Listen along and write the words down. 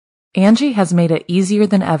Angie has made it easier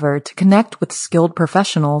than ever to connect with skilled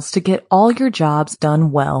professionals to get all your jobs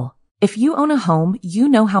done well. If you own a home, you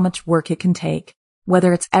know how much work it can take,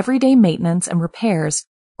 whether it's everyday maintenance and repairs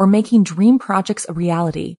or making dream projects a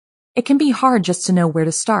reality. It can be hard just to know where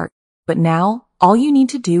to start, but now all you need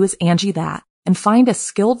to do is Angie that and find a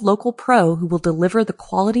skilled local pro who will deliver the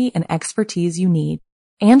quality and expertise you need.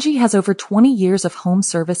 Angie has over 20 years of home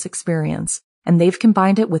service experience, and they've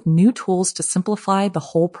combined it with new tools to simplify the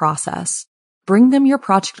whole process. Bring them your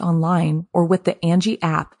project online or with the Angie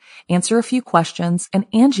app, answer a few questions, and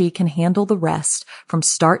Angie can handle the rest from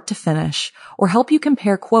start to finish, or help you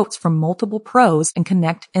compare quotes from multiple pros and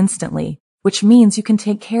connect instantly, which means you can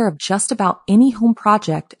take care of just about any home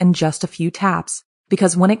project in just a few taps.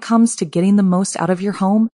 Because when it comes to getting the most out of your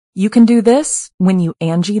home, you can do this when you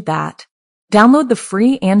Angie that. Download the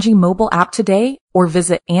free Angie mobile app today or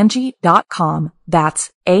visit Angie.com.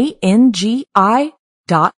 That's ANGI.com.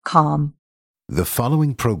 The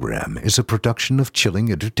following program is a production of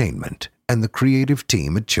Chilling Entertainment and the creative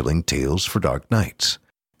team at Chilling Tales for Dark Nights,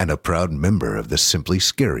 and a proud member of the Simply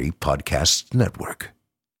Scary Podcast Network.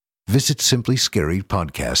 Visit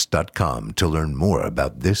simplyscarypodcast.com to learn more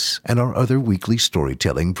about this and our other weekly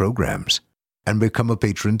storytelling programs, and become a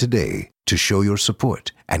patron today to show your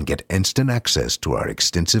support and get instant access to our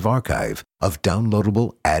extensive archive of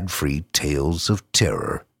downloadable ad-free tales of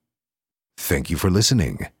terror. Thank you for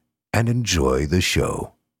listening and enjoy the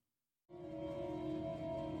show.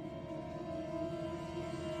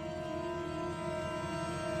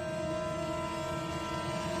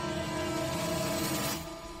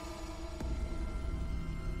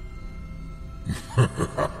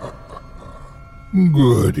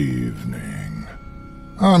 Good evening.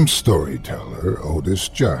 I'm storyteller Otis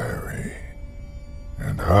Gyrie,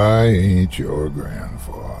 and I ain't your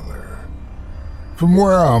grandfather. From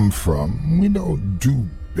where I'm from, we don't do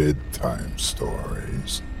bedtime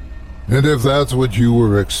stories. And if that's what you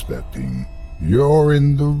were expecting, you're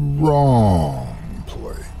in the wrong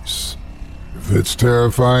place. If it's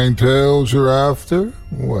terrifying tales you're after,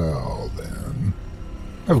 well then,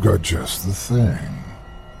 I've got just the thing.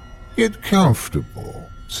 Get comfortable,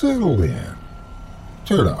 settle in,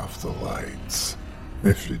 turn off the lights,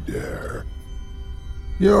 if you dare.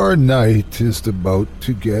 Your night is about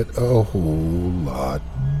to get a whole lot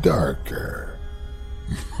darker.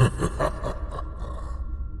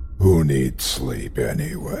 Who needs sleep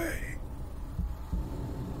anyway?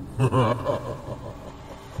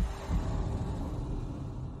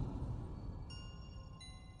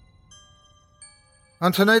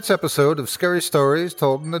 On tonight's episode of Scary Stories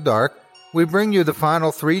Told in the Dark, we bring you the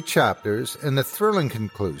final 3 chapters in the thrilling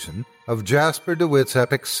conclusion of Jasper DeWitt's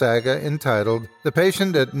epic saga entitled The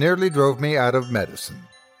Patient That Nearly Drove Me Out of Medicine.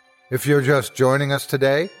 If you're just joining us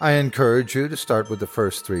today, I encourage you to start with the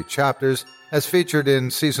first 3 chapters as featured in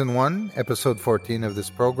Season 1, Episode 14 of this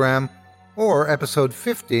program, or Episode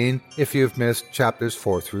 15 if you've missed Chapters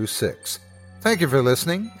 4 through 6. Thank you for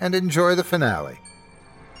listening and enjoy the finale.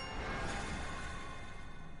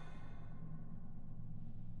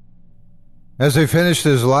 As he finished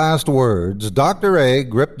his last words, Dr. A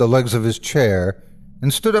gripped the legs of his chair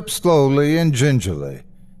and stood up slowly and gingerly,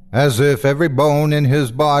 as if every bone in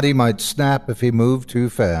his body might snap if he moved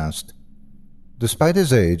too fast. Despite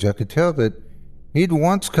his age, I could tell that he'd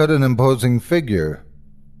once cut an imposing figure.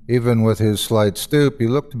 Even with his slight stoop, he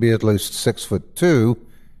looked to be at least 6'2",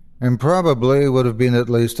 and probably would have been at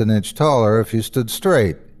least an inch taller if he stood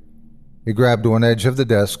straight. He grabbed one edge of the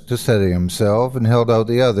desk to steady himself and held out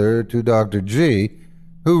the other to Dr. G,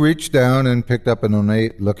 who reached down and picked up an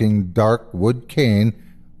ornate-looking dark wood cane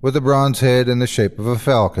with a bronze head in the shape of a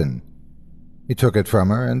falcon. He took it from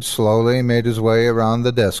her and slowly made his way around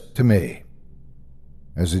the desk to me.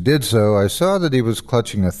 As he did so, I saw that he was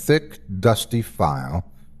clutching a thick, dusty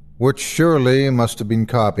file, which surely must have been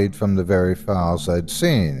copied from the very files I'd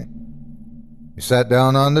seen. He sat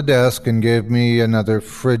down on the desk and gave me another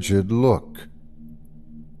frigid look.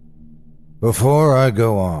 "Before I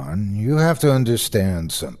go on, you have to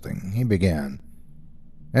understand something," he began,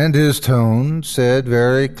 and his tone said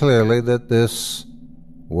very clearly that this,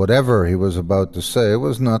 whatever he was about to say,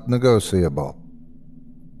 was not negotiable.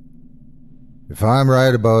 "If I'm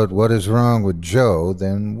right about what is wrong with Joe,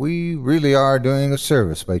 then we really are doing a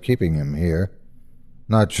service by keeping him here.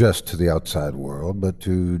 Not just to the outside world, but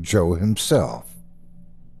to Joe himself.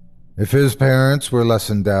 If his parents were less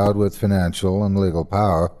endowed with financial and legal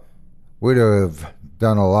power, we'd have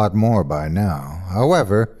done a lot more by now.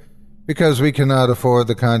 However, because we cannot afford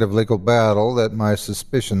the kind of legal battle that my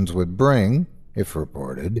suspicions would bring, if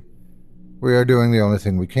reported, we are doing the only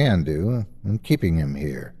thing we can do, and keeping him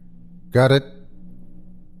here. Got it?"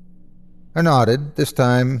 I nodded, this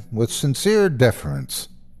time with sincere deference.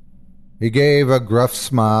 He gave a gruff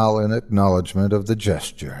smile in acknowledgment of the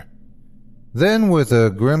gesture. Then, with a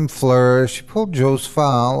grim flourish, he pulled Joe's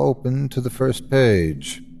file open to the first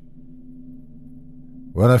page.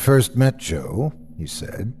 "When I first met Joe," he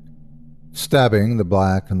said, stabbing the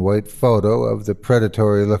black and white photo of the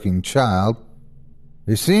predatory-looking child,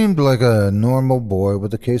 "he seemed like a normal boy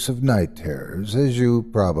with a case of night terrors, as you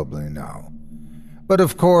probably know. But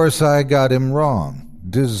of course I got him wrong,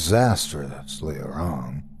 disastrously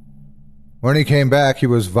wrong. When he came back, he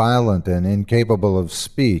was violent and incapable of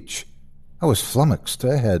speech. I was flummoxed.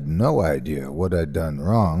 I had no idea what I'd done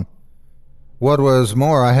wrong. What was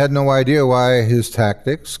more, I had no idea why his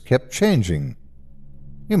tactics kept changing.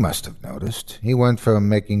 You must have noticed. He went from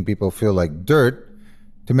making people feel like dirt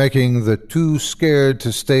to making the too scared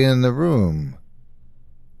to stay in the room.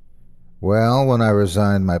 Well, when I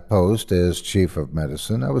resigned my post as chief of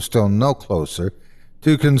medicine, I was still no closer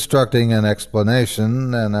to constructing an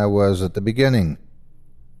explanation than I was at the beginning.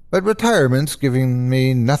 But retirement's giving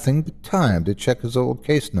me nothing but time to check his old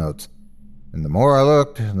case notes, and the more I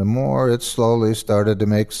looked, the more it slowly started to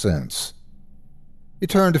make sense." He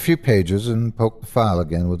turned a few pages and poked the file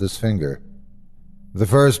again with his finger. "The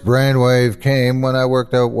first brainwave came when I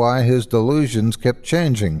worked out why his delusions kept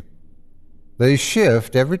changing. They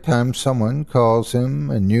shift every time someone calls him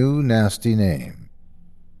a new nasty name.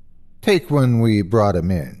 Take when we brought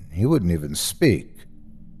him in. He wouldn't even speak.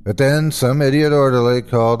 But then some idiot orderly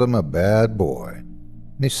called him a bad boy,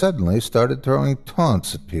 and he suddenly started throwing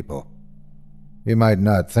taunts at people. You might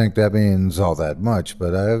not think that means all that much,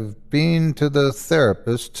 but I've been to the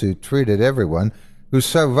therapist who treated everyone who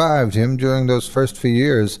survived him during those first few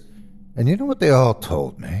years, and you know what they all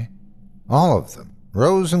told me? All of them,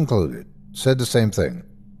 Rose included, said the same thing.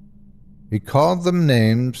 He called them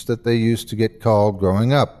names that they used to get called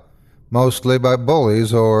growing up, mostly by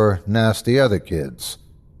bullies or nasty other kids.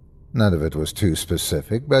 None of it was too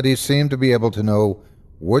specific, but he seemed to be able to know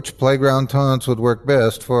which playground taunts would work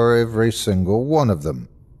best for every single one of them.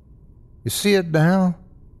 You see it now?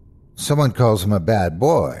 Someone calls him a bad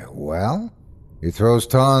boy. Well, he throws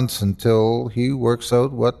taunts until he works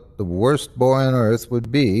out what the worst boy on earth would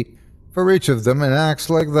be for each of them and acts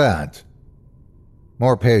like that."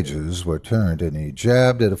 More pages were turned, and he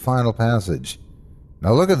jabbed at a final passage.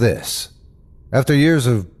 "Now look at this. After years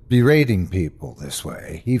of berating people this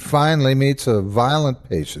way, he finally meets a violent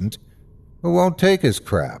patient who won't take his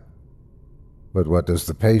crap. But what does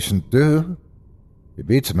the patient do? He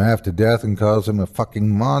beats him half to death and calls him a fucking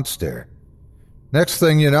monster. Next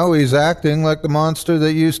thing you know, he's acting like the monster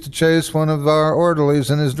that used to chase one of our orderlies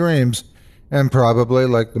in his dreams, and probably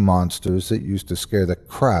like the monsters that used to scare the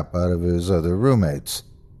crap out of his other roommates.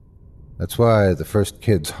 That's why the first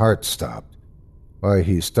kid's heart stopped, why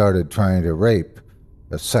he started trying to rape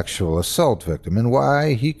a sexual assault victim, and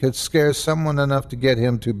why he could scare someone enough to get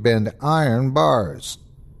him to bend iron bars.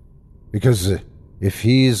 Because if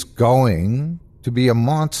he's going to be a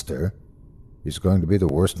monster, he's going to be the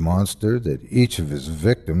worst monster that each of his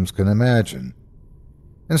victims can imagine.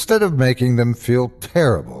 Instead of making them feel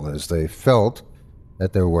terrible as they felt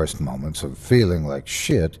at their worst moments of feeling like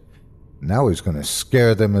shit, now he's going to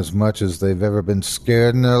scare them as much as they've ever been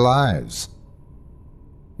scared in their lives."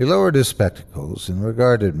 He lowered his spectacles and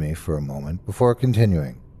regarded me for a moment before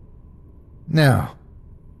continuing. "Now,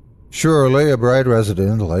 surely a bright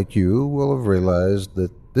resident like you will have realized that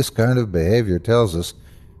this kind of behavior tells us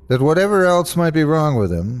that whatever else might be wrong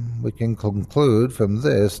with him, we can conclude from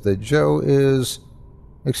this that Joe is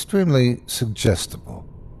extremely suggestible.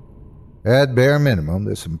 At bare minimum,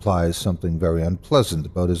 this implies something very unpleasant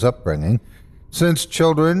about his upbringing, since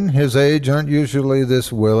children his age aren't usually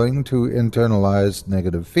this willing to internalize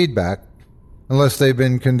negative feedback unless they've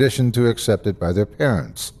been conditioned to accept it by their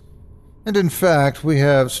parents. And in fact, we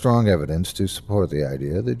have strong evidence to support the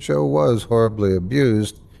idea that Joe was horribly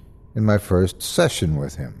abused in my first session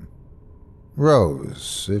with him.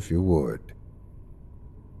 Rose, if you would."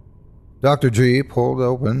 Dr. G pulled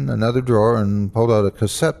open another drawer and pulled out a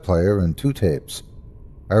cassette player and 2 tapes.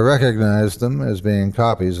 I recognized them as being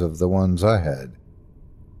copies of the ones I had.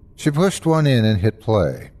 She pushed one in and hit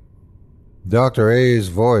play. Dr. A's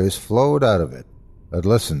voice flowed out of it. I'd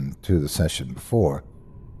listened to the session before,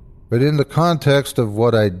 but in the context of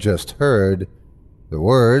what I'd just heard, the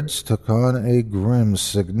words took on a grim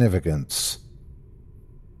significance.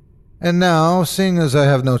 And now, seeing as I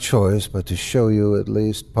have no choice but to show you at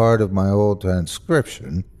least part of my old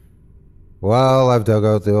transcription, well, I've dug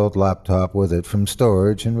out the old laptop with it from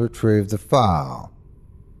storage and retrieved the file.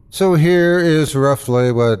 So here is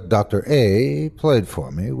roughly what Dr. A played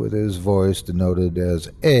for me, with his voice denoted as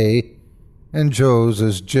A and Joe's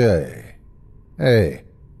is J. A.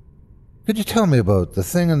 Could you tell me about the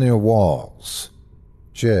thing on your walls?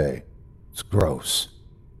 J. It's gross.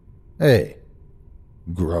 A.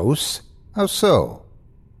 Gross? How so?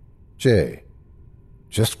 J.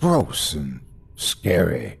 Just gross and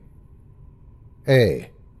scary. A.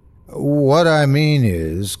 What I mean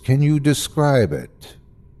is, can you describe it?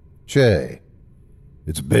 J.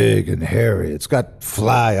 It's big and hairy. It's got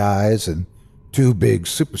fly eyes and two big,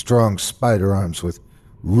 super strong spider arms with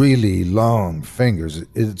really long fingers.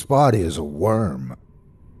 Its body is a worm.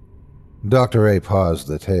 Dr. A paused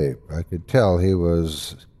the tape. I could tell he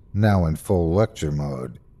was now in full lecture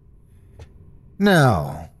mode.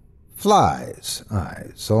 Now, flies'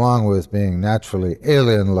 eyes, along with being naturally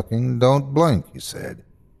alien-looking, don't blink, he said.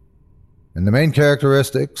 And the main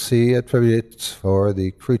characteristics he attributes for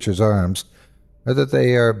the creature's arms are that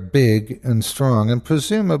they are big and strong and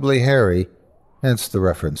presumably hairy, hence the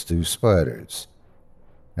reference to spiders.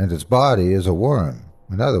 And its body is a worm,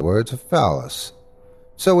 in other words, a phallus.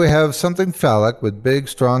 So we have something phallic with big,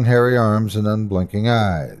 strong, hairy arms and unblinking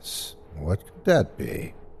eyes. What could that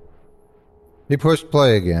be? He pushed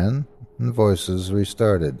play again, and the voices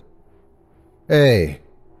restarted. A.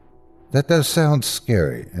 That does sound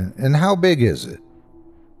scary. And how big is it?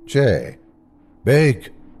 J.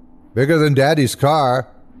 Big. Bigger than Daddy's car.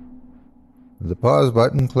 The pause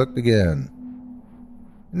button clicked again.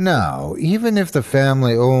 Now, even if the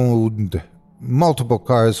family owned multiple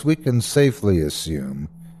cars, we can safely assume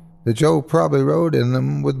that Joe probably rode in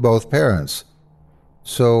them with both parents.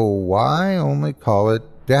 So why only call it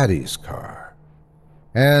Daddy's car?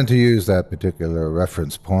 And to use that particular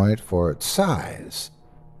reference point for its size.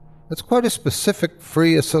 That's quite a specific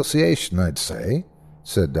free association, I'd say,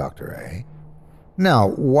 said Dr. A. Now,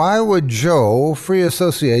 why would Joe free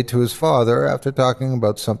associate to his father after talking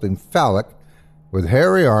about something phallic with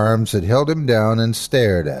hairy arms that held him down and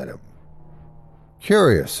stared at him?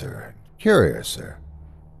 Curiouser.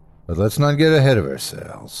 But let's not get ahead of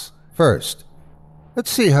ourselves. First,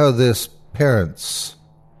 let's see how this parents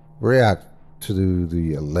react to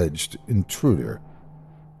the alleged intruder.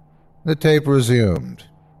 The tape resumed.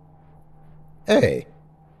 A.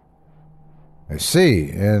 I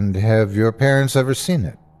see, and have your parents ever seen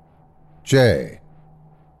it? J.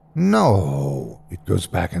 No, it goes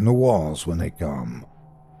back in the walls when they come.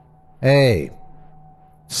 A.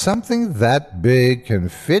 Something that big can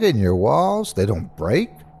fit in your walls? They don't break?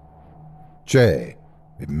 J.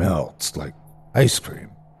 It melts like ice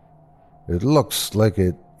cream. It looks like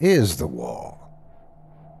it is the wall.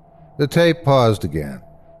 The tape paused again.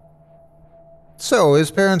 So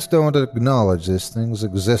his parents don't acknowledge this thing's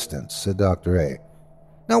existence, said Dr. A.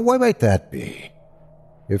 Now, why might that be?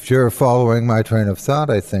 If you're following my train of thought,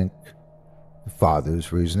 I think the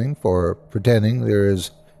father's reasoning for pretending there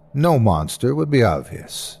is no monster would be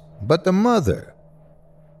obvious. But the mother,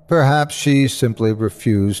 perhaps she simply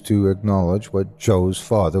refused to acknowledge what Joe's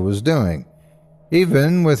father was doing,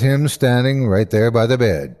 even with him standing right there by the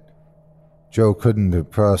bed. Joe couldn't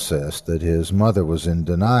have processed that his mother was in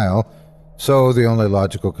denial, so the only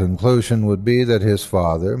logical conclusion would be that his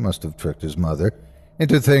father must have tricked his mother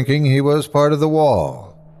into thinking he was part of the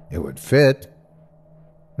wall. It would fit.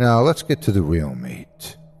 Now let's get to the real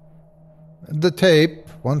meat. The tape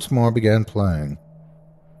once more began playing.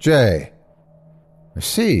 J. I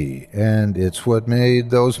see, and it's what made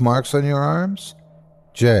those marks on your arms?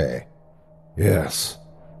 J. Yes.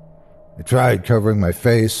 I tried covering my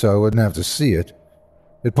face so I wouldn't have to see it.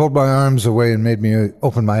 It pulled my arms away and made me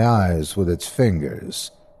open my eyes with its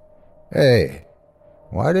fingers. A.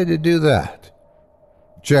 Why did it do that?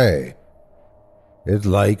 J. It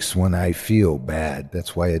likes when I feel bad.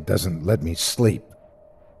 That's why it doesn't let me sleep.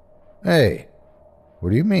 A.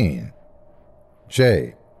 What do you mean?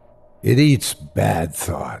 J. It eats bad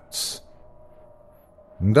thoughts.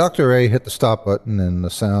 Dr. A hit the stop button and the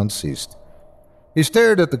sound ceased. He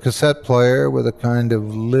stared at the cassette player with a kind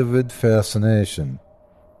of livid fascination.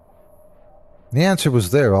 The answer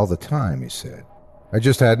was there all the time, he said. I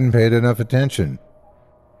just hadn't paid enough attention.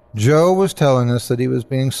 Joe was telling us that he was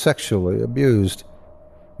being sexually abused.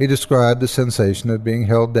 He described the sensation of being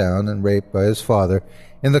held down and raped by his father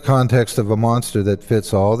in the context of a monster that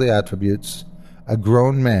fits all the attributes a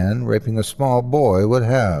grown man raping a small boy would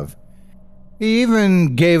have. He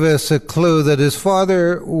even gave us a clue that his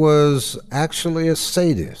father was actually a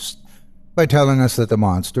sadist by telling us that the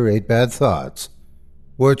monster ate bad thoughts,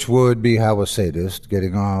 which would be how a sadist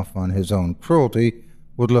getting off on his own cruelty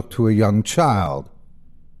would look to a young child.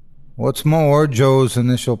 What's more, Joe's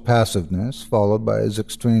initial passiveness, followed by his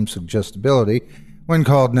extreme suggestibility when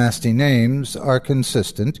called nasty names, are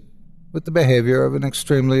consistent, with the behavior of an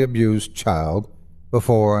extremely abused child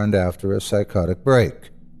before and after a psychotic break.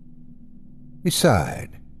 He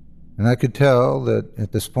sighed, and I could tell that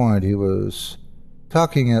at this point he was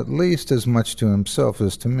talking at least as much to himself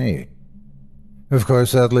as to me. Of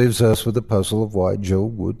course, that leaves us with the puzzle of why Joe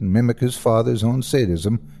would mimic his father's own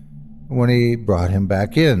sadism when he brought him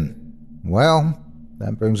back in. Well,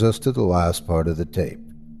 that brings us to the last part of the tape.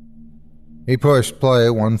 He pushed play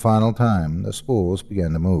one final time. The spools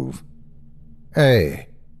began to move. Hey,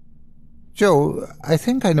 Joe, I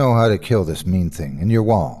think I know how to kill this mean thing in your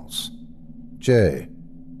walls. Jay,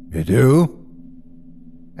 you do?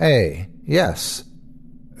 A, yes.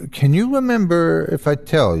 Can you remember if I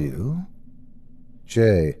tell you?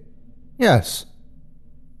 J, yes.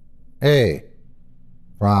 A,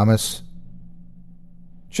 promise.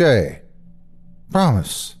 J,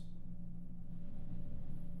 promise.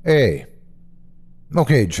 A,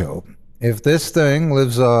 okay, Joe, if this thing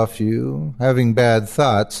lives off you having bad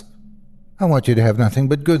thoughts, I want you to have nothing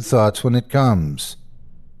but good thoughts when it comes.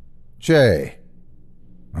 J,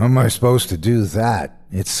 how am I supposed to do that?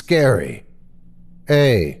 It's scary.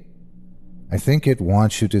 A, I think it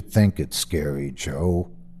wants you to think it's scary,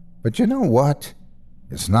 Joe. But you know what?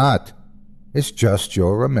 It's not. It's just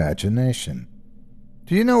your imagination.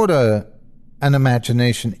 Do you know what an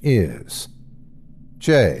imagination is?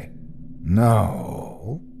 J,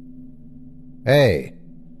 no. A,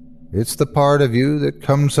 it's the part of you that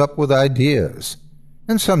comes up with ideas.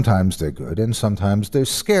 And sometimes they're good, and sometimes they're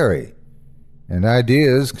scary. And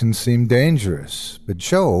ideas can seem dangerous. But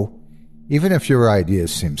Joe, even if your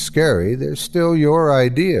ideas seem scary, they're still your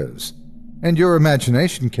ideas. And your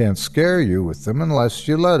imagination can't scare you with them unless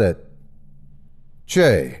you let it.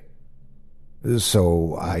 J,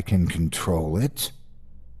 so I can control it?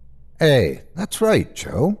 A, that's right,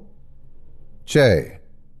 Joe. J,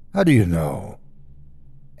 how do you know?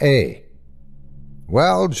 A,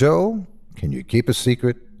 well, Joe, can you keep a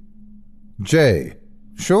secret? J,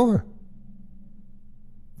 sure.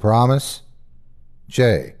 Promise?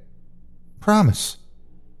 J, promise.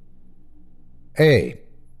 A,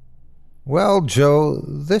 well, Joe,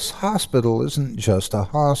 this hospital isn't just a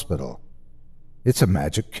hospital. It's a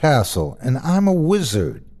magic castle, and I'm a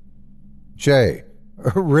wizard. J,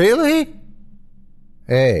 really?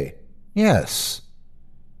 A, yes.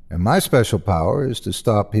 And my special power is to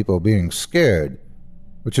stop people being scared,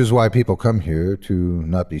 which is why people come here to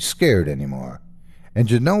not be scared anymore. And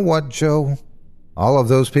you know what, Joe? All of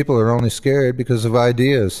those people are only scared because of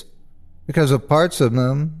ideas, because of parts of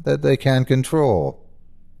them that they can't control.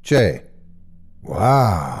 J,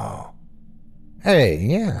 wow. A,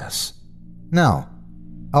 yes. Now,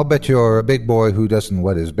 I'll bet you're a big boy who doesn't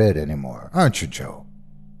wet his bed anymore, aren't you, Joe?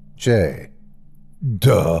 J,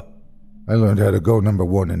 duh. I learned how to go number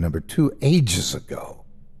 1 and number 2 ages ago.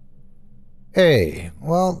 A,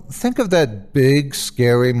 well, think of that big,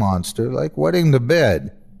 scary monster like wetting the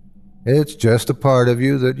bed. It's just a part of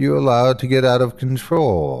you that you allowed to get out of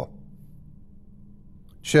control.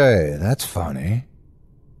 J, that's funny.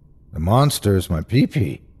 The monster is my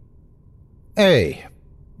pee-pee. A,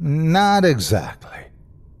 not exactly.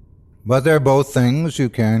 But they're both things you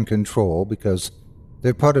can control because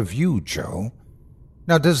they're part of you, Joe.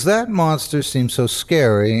 Now, does that monster seem so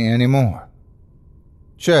scary anymore?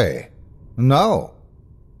 J, no.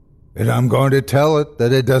 And I'm going to tell it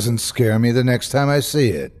that it doesn't scare me the next time I see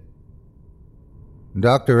it.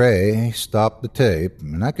 Dr. A stopped the tape,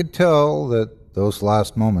 and I could tell that those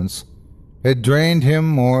last moments had drained him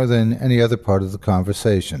more than any other part of the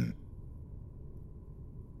conversation.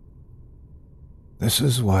 This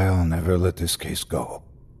is why I'll never let this case go,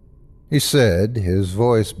 he said, his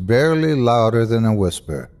voice barely louder than a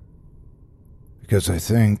whisper. Because I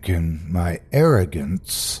think in my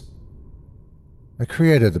arrogance, I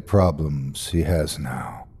created the problems he has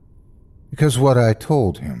now. Because what I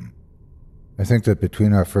told him, I think that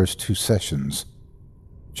between our first 2 sessions,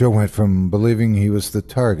 Joe went from believing he was the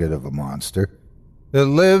target of a monster that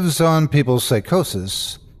lives on people's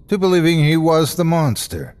psychosis to believing he was the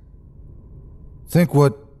monster. Think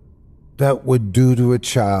what that would do to a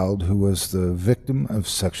child who was the victim of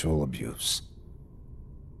sexual abuse.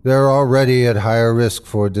 They're already at higher risk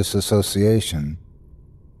for disassociation.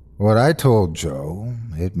 What I told Joe,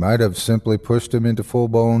 it might have simply pushed him into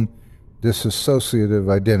full-blown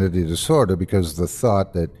dissociative identity disorder because the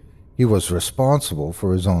thought that he was responsible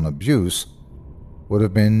for his own abuse would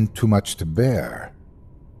have been too much to bear.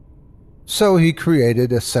 So he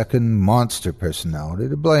created a second monster personality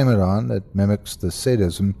to blame it on that mimics the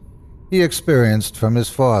sadism he experienced from his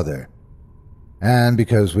father. And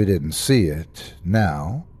because we didn't see it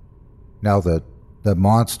now that The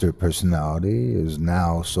monster personality is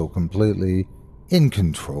now so completely in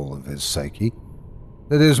control of his psyche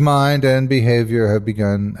that his mind and behavior have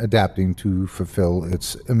begun adapting to fulfill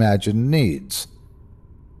its imagined needs.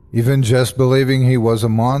 Even just believing he was a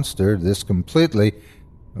monster this completely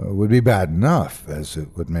would be bad enough, as it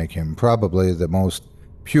would make him probably the most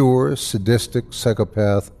pure, sadistic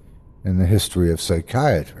psychopath in the history of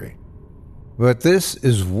psychiatry. But this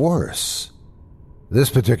is worse. This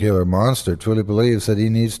particular monster truly believes that he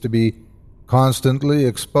needs to be constantly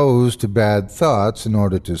exposed to bad thoughts in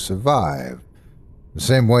order to survive, the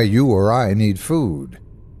same way you or I need food.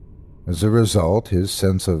 As a result, his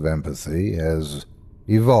sense of empathy has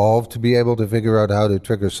evolved to be able to figure out how to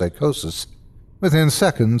trigger psychosis within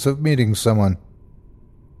seconds of meeting someone.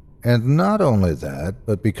 And not only that,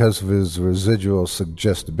 but because of his residual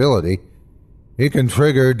suggestibility, he can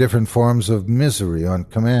trigger different forms of misery on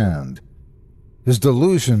command. His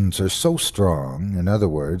delusions are so strong, in other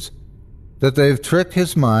words, that they've tricked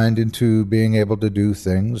his mind into being able to do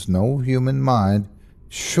things no human mind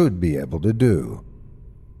should be able to do.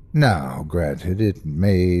 Now, granted, it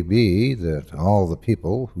may be that all the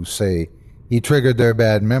people who say he triggered their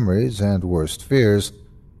bad memories and worst fears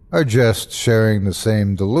are just sharing the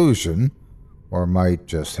same delusion, or might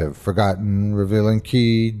just have forgotten revealing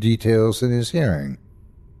key details in his hearing.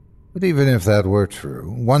 But even if that were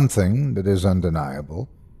true, one thing that is undeniable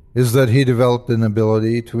is that he developed an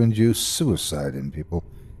ability to induce suicide in people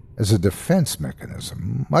as a defense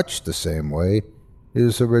mechanism, much the same way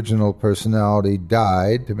his original personality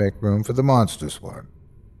died to make room for the monstrous one.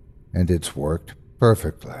 And it's worked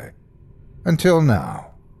perfectly. Until now.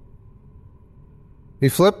 He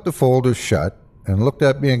flipped the folder shut and looked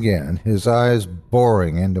at me again, his eyes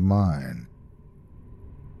boring into mine.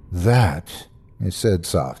 "That," he said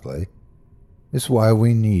softly, "is why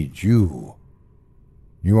we need you.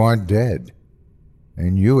 You aren't dead,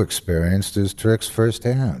 and you experienced his tricks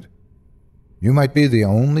firsthand. You might be the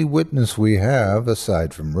only witness we have,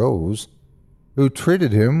 aside from Rose, who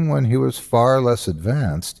treated him when he was far less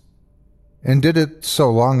advanced, and did it so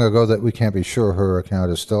long ago that we can't be sure her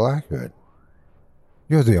account is still accurate.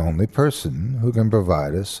 You're the only person who can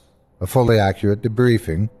provide us a fully accurate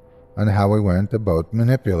debriefing on how we went about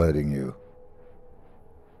manipulating you."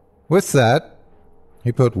 With that,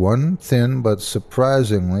 he put one thin but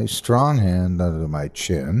surprisingly strong hand under my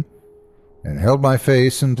chin and held my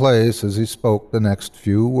face in place as he spoke the next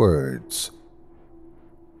few words.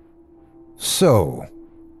 "So,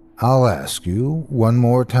 I'll ask you one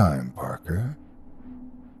more time, Parker.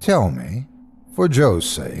 Tell me, for Joe's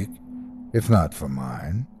sake, if not for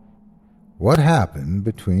mine, what happened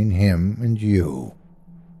between him and you?"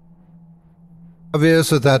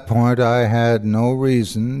 Obvious at that point I had no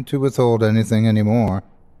reason to withhold anything anymore.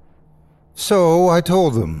 So I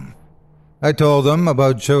told them. I told them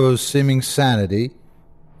about Joe's seeming sanity,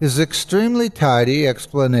 his extremely tidy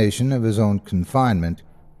explanation of his own confinement,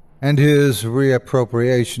 and his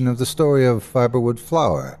reappropriation of the story of Fiberwood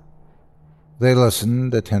Flower. They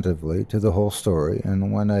listened attentively to the whole story,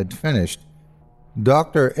 and when I'd finished,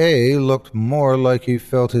 Dr. A looked more like he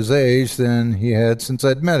felt his age than he had since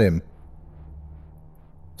I'd met him.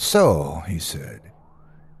 "So," he said,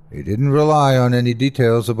 "he didn't rely on any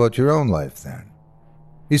details about your own life then.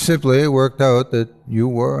 He simply worked out that you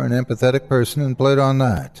were an empathetic person and played on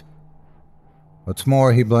that. What's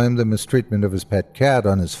more, he blamed the mistreatment of his pet cat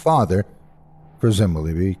on his father,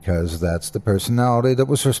 presumably because that's the personality that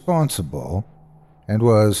was responsible, and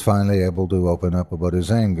was finally able to open up about his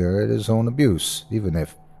anger at his own abuse, even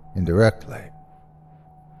if indirectly.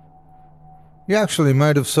 You actually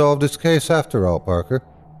might have solved his case after all, Parker."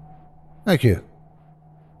 "Thank you.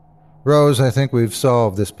 Rose, I think we've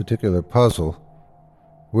solved this particular puzzle.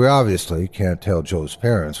 We obviously can't tell Joe's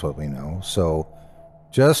parents what we know, so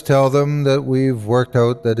just tell them that we've worked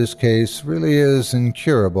out that his case really is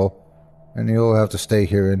incurable, and he'll have to stay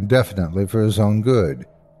here indefinitely for his own good.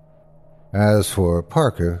 As for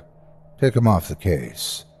Parker, take him off the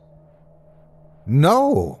case."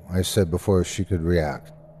 "No," I said before she could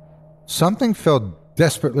react. Something felt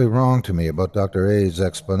desperately wrong to me about Dr. A's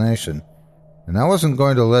explanation, and I wasn't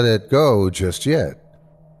going to let it go just yet.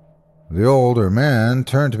 The older man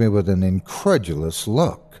turned to me with an incredulous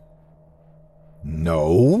look.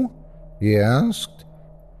 "No?" he asked.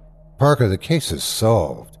 "Parker, the case is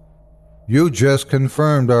solved. You just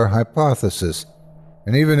confirmed our hypothesis,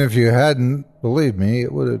 and even if you hadn't, believe me,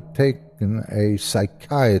 it would have taken a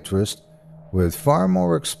psychiatrist with far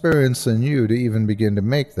more experience than you to even begin to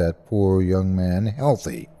make that poor young man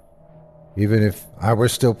healthy, even if I were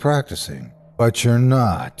still practicing. But you're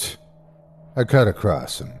not." I cut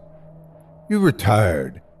across him. "You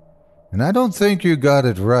retired. And I don't think you got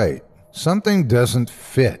it right. Something doesn't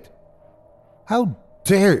fit. How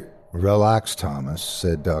dare... Relax, Thomas,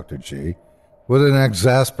 said Dr. G, with an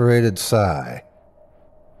exasperated sigh.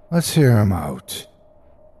 Let's hear him out.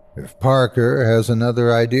 If Parker has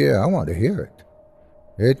another idea, I want to hear it.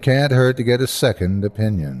 It can't hurt to get a second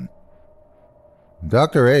opinion.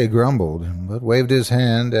 Dr. A grumbled, but waved his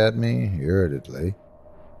hand at me irritatedly.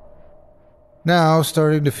 Now,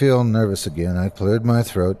 starting to feel nervous again, I cleared my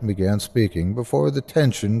throat and began speaking before the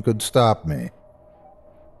tension could stop me.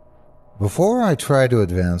 Before I try to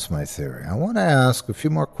advance my theory, I want to ask a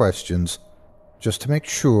few more questions just to make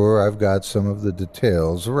sure I've got some of the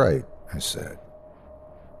details right, I said.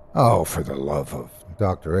 Oh, for the love of...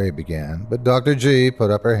 Dr. A began, but Dr. G put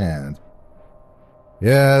up her hand.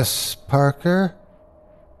 Yes, Parker?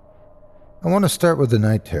 I want to start with the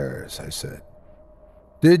night terrors, I said.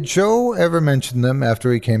 Did Joe ever mention them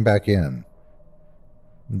after he came back in?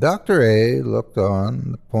 Dr. A looked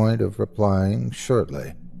on the point of replying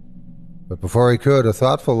shortly. But before he could, a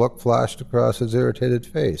thoughtful look flashed across his irritated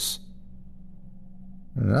face.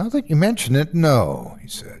 Now that you mention it, no, he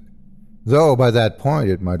said. Though by that point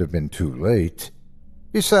it might have been too late.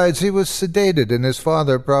 Besides, he was sedated, and his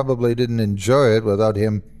father probably didn't enjoy it without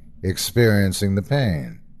him experiencing the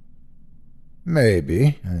pain.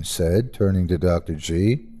 Maybe, I said, turning to Dr.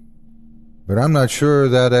 G. But I'm not sure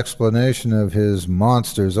that explanation of his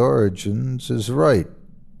monster's origins is right.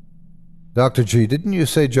 Dr. G, didn't you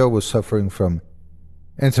say Joe was suffering from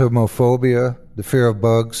entomophobia, the fear of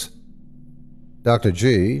bugs? Dr.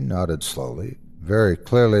 G nodded slowly, very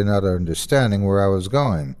clearly not understanding where I was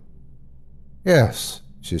going. Yes,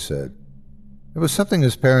 she said. It was something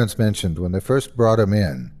his parents mentioned when they first brought him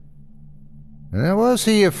in. And was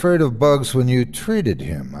he afraid of bugs when you treated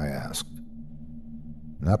him? I asked.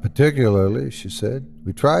 Not particularly, she said.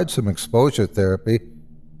 We tried some exposure therapy,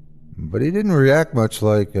 but he didn't react much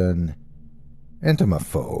like an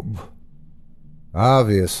entomophobe.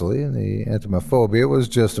 Obviously, the entomophobia was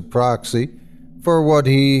just a proxy for what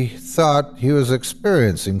he thought he was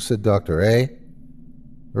experiencing, said Dr. A.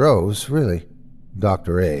 Rose, really?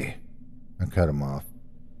 Dr. A. I cut him off.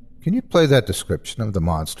 Can you play that description of the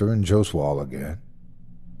monster in Joe's wall again?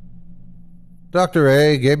 Dr.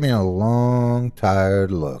 A gave me a long,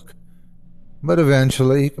 tired look, but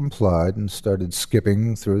eventually he complied and started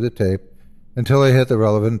skipping through the tape until he hit the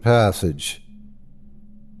relevant passage.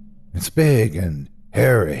 It's big and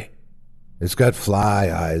hairy. It's got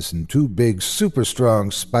fly eyes and two big,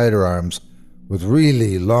 super-strong spider arms with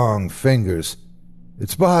really long fingers.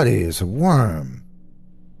 Its body is a worm.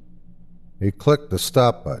 He clicked the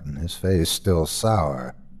stop button, his face still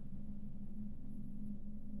sour.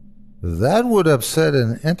 That would upset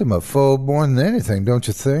an entomophobe more than anything, don't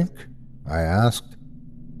you think? I asked.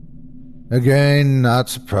 Again, not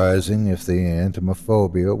surprising if the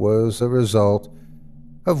entomophobia was a result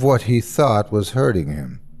of what he thought was hurting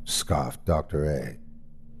him, scoffed Dr. A.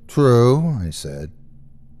 True, I said,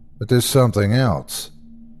 but there's something else.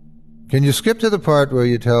 Can you skip to the part where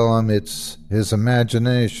you tell him it's his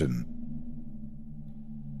imagination?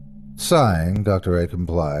 Sighing, Dr. A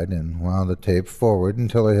complied and wound the tape forward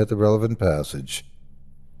until he hit the relevant passage.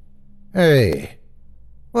 Hey,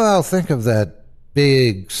 well, think of that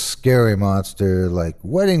big, scary monster like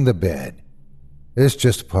wetting the bed. It's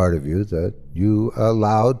just a part of you that you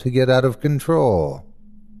allowed to get out of control.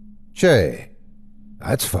 Jay,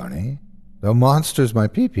 that's funny. The monster's my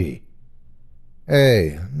pee-pee.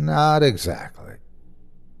 Hey, not exactly.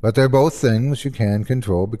 But they're both things you can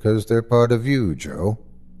control because they're part of you, Joe.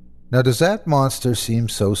 Now, does that monster seem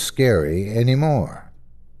so scary anymore?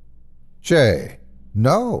 Jay,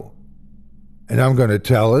 no. And I'm going to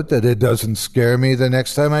tell it that it doesn't scare me the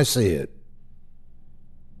next time I see it.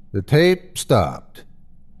 The tape stopped.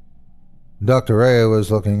 Dr. A was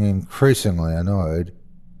looking increasingly annoyed,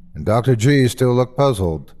 and Dr. G still looked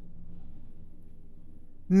puzzled.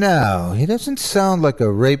 Now, he doesn't sound like a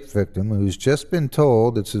rape victim who's just been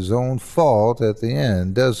told it's his own fault at the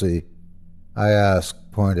end, does he? I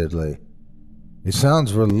asked pointedly. He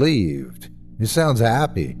sounds relieved. He sounds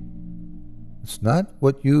happy. It's not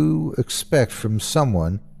what you expect from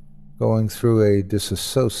someone going through a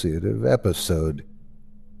dissociative episode.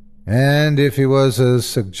 And if he was as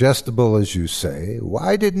suggestible as you say,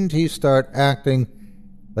 why didn't he start acting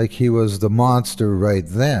like he was the monster right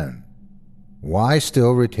then? Why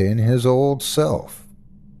still retain his old self?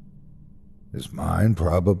 His mind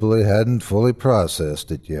probably hadn't fully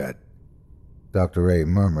processed it yet. Dr. A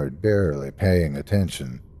murmured, barely paying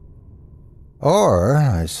attention. Or,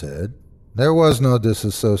 I said, there was no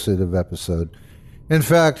dissociative episode. In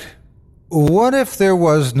fact, What if there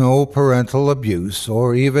was no parental abuse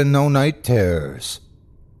or even no night terrors?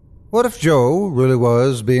 What if Joe really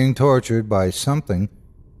was being tortured by something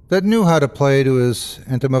that knew how to play to his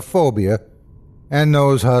entomophobia and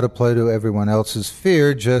knows how to play to everyone else's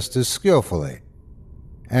fear just as skillfully?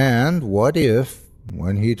 And what if,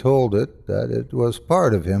 when he told it that it was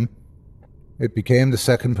part of him, it became the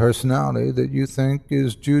second personality that you think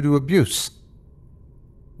is due to abuse?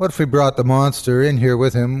 What if he brought the monster in here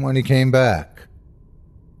with him when he came back?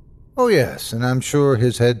 Oh yes, and I'm sure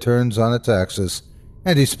his head turns on its axis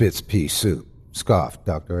and he spits pea soup, scoffed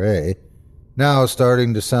Dr. A, now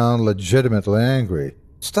starting to sound legitimately angry.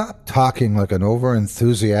 Stop talking like an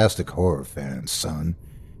over-enthusiastic horror fan, son,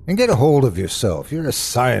 and get a hold of yourself. You're a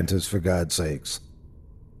scientist, for God's sakes.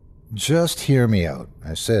 Just hear me out,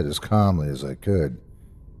 I said as calmly as I could.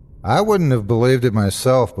 I wouldn't have believed it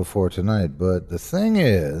myself before tonight, but the thing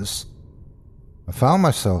is, I found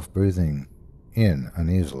myself breathing in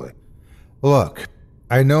uneasily. Look,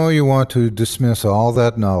 I know you want to dismiss all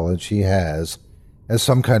that knowledge he has as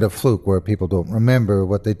some kind of fluke where people don't remember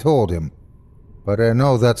what they told him, but I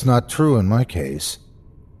know that's not true in my case.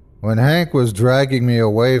 When Hank was dragging me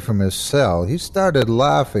away from his cell, he started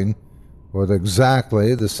laughing with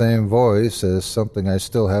exactly the same voice as something I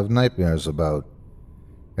still have nightmares about.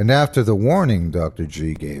 And after the warning Dr.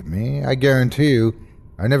 G gave me, I guarantee you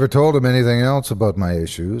I never told him anything else about my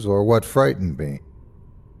issues or what frightened me.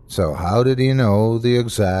 So how did he know the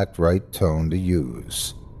exact right tone to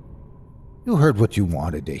use? You heard what you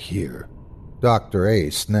wanted to hear. Dr. A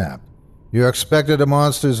snapped. You expected a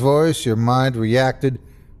monster's voice, your mind reacted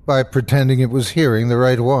by pretending it was hearing the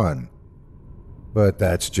right one. But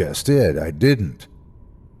that's just it, I didn't.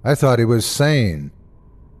 I thought he was sane.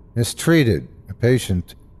 Mistreated, a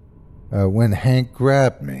patient, when Hank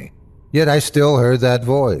grabbed me. Yet I still heard that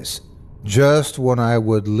voice. Just when I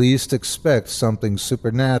would least expect something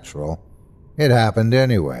supernatural, it happened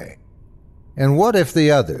anyway. And what if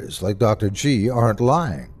the others, like Dr. G, aren't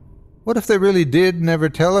lying? What if they really did never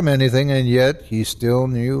tell him anything, and yet he still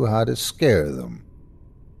knew how to scare them?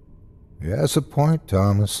 He has a point,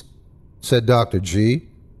 Thomas, said Dr. G.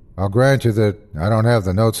 I'll grant you that I don't have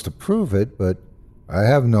the notes to prove it, but I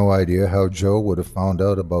have no idea how Joe would have found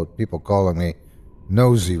out about people calling me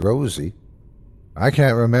Nosy Rosie. I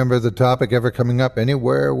can't remember the topic ever coming up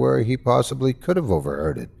anywhere where he possibly could have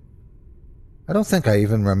overheard it. I don't think I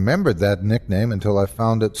even remembered that nickname until I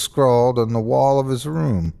found it scrawled on the wall of his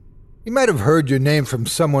room. He might have heard your name from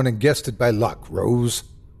someone and guessed it by luck, Rose.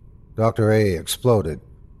 Dr. A exploded.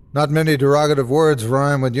 Not many derogative words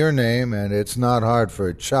rhyme with your name, and it's not hard for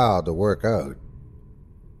a child to work out.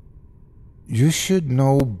 You should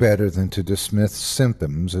know better than to dismiss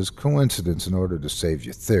symptoms as coincidence in order to save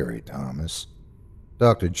your theory, Thomas,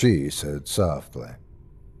 Dr. G said softly.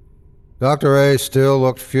 Dr. A still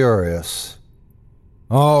looked furious.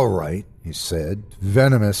 All right, he said,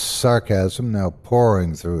 venomous sarcasm now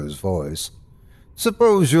pouring through his voice.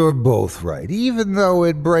 Suppose you're both right, even though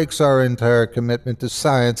it breaks our entire commitment to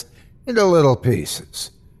science into little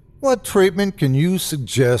pieces. What treatment can you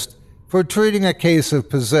suggest for treating a case of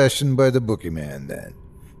possession by the boogeyman, then?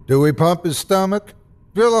 Do we pump his stomach?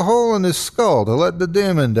 Drill a hole in his skull to let the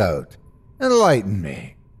demon out? Enlighten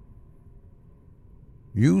me.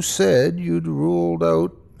 You said you'd ruled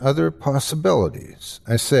out other possibilities,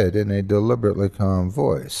 I said in a deliberately calm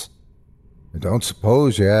voice. I don't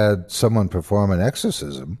suppose you had someone perform an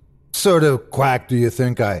exorcism. Sort of quack do you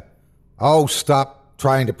think I... Oh, stop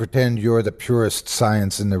trying to pretend you're the purest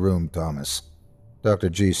science in the room, Thomas, Dr.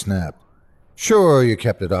 G snapped. Sure, you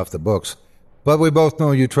kept it off the books, but we both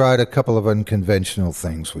know you tried a couple of unconventional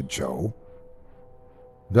things with Joe.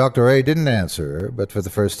 Dr. A didn't answer her, but for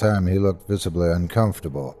the first time he looked visibly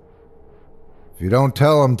uncomfortable. If you don't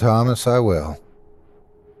tell him, Thomas, I will.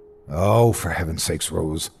 Oh, for heaven's sakes,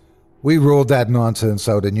 Rose. We ruled that nonsense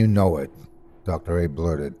out and you know it, Dr. A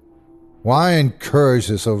blurted. Why encourage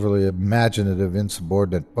this overly imaginative,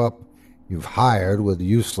 insubordinate pup you've hired with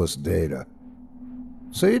useless data?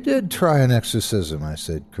 So you did try an exorcism, I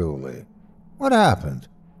said coolly. What happened?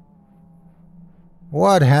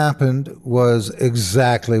 What happened was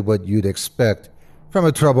exactly what you'd expect from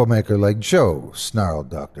a troublemaker like Joe, snarled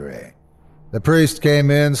Dr. A. The priest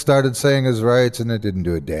came in, started saying his rites, and it didn't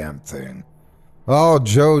do a damn thing. All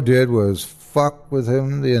Joe did was fuck with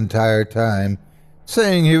him the entire time,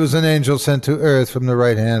 saying he was an angel sent to earth from the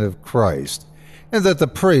right hand of Christ, and that the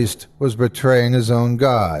priest was betraying his own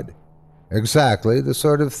God. Exactly the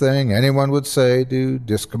sort of thing anyone would say to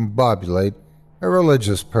discombobulate a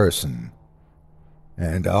religious person.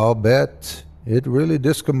 And I'll bet it really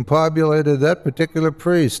discombobulated that particular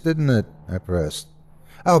priest, didn't it? I pressed.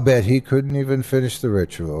 I'll bet he couldn't even finish the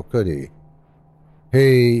ritual, could he?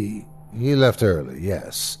 He left early,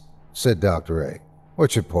 yes, said Dr. A.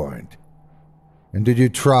 What's your point? And did you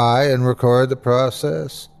try and record the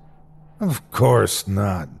process? Of course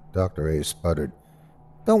not, Dr. A sputtered.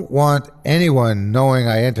 Don't want anyone knowing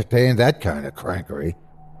I entertained that kind of crankery.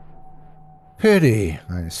 Pity,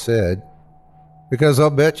 I said, because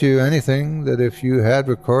I'll bet you anything that if you had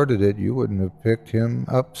recorded it, you wouldn't have picked him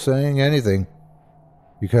up saying anything.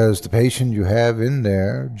 Because the patient you have in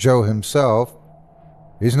there, Joe himself,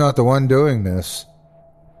 he's not the one doing this.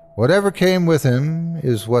 Whatever came with him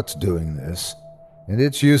is what's doing this, and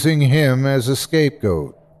it's using him as a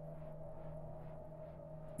scapegoat.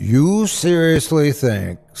 You seriously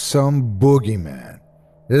think some boogeyman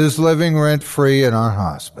is living rent-free in our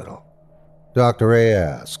hospital? Dr. A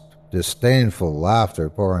asked, disdainful laughter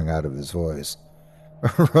pouring out of his voice.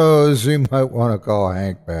 Rose, you might want to call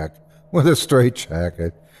Hank back with a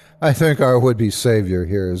straitjacket. I think our would-be savior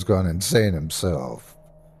here has gone insane himself.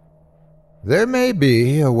 There may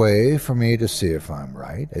be a way for me to see if I'm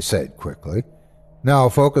right, I said quickly, now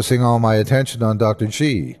focusing all my attention on Dr.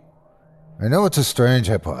 G. I know it's a strange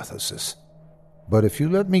hypothesis, but if you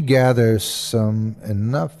let me gather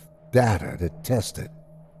enough data to test it,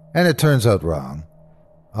 and it turns out wrong,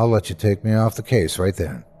 I'll let you take me off the case right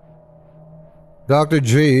then. Dr.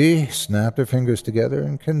 G snapped her fingers together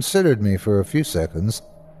and considered me for a few seconds.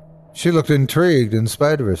 She looked intrigued in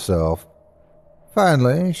spite of herself.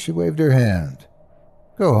 Finally, she waved her hand.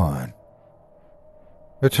 Go on.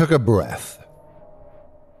 I took a breath.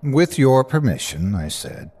 With your permission, I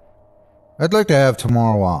said, I'd like to have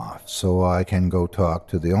tomorrow off so I can go talk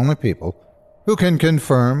to the only people who can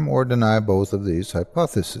confirm or deny both of these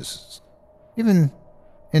hypotheses, even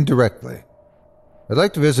indirectly. I'd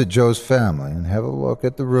like to visit Joe's family and have a look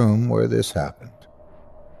at the room where this happened.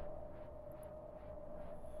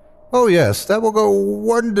 Oh yes, that will go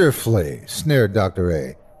wonderfully, sneered Dr.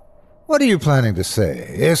 A. What are you planning to say?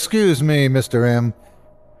 Excuse me, Mr. M,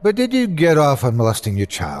 but did you get off on molesting your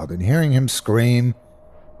child and hearing him scream?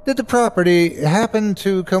 Did the property happen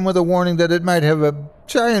to come with a warning that it might have a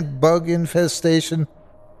giant bug infestation?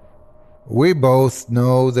 We both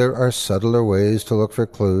know there are subtler ways to look for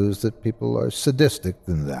clues that people are sadistic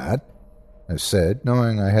than that, I said,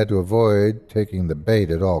 knowing I had to avoid taking the bait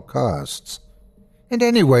at all costs. And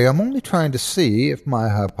anyway, I'm only trying to see if my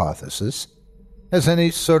hypothesis has any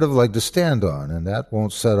sort of leg to stand on, and that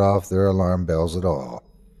won't set off their alarm bells at all.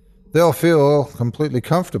 They'll feel completely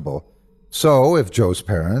comfortable. So, if Joe's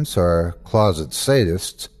parents are closet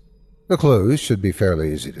sadists, the clues should be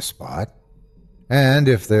fairly easy to spot. And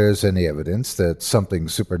if there's any evidence that something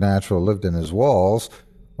supernatural lived in his walls,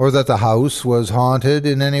 or that the house was haunted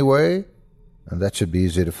in any way, that should be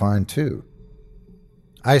easy to find too.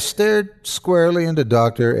 I stared squarely into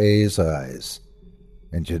Dr. A's eyes.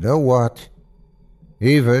 And you know what?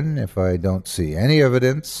 Even if I don't see any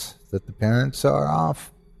evidence that the parents are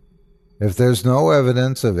off, if there's no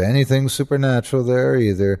evidence of anything supernatural there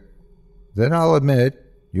either, then I'll admit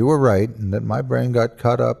you were right and that my brain got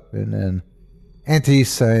caught up in an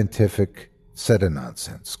anti-scientific set of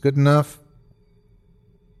nonsense. Good enough?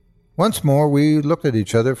 Once more we looked at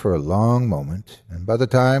each other for a long moment, and by the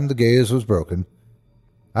time the gaze was broken,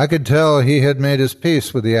 I could tell he had made his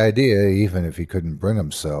peace with the idea, even if he couldn't bring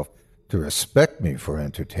himself to respect me for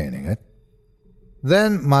entertaining it.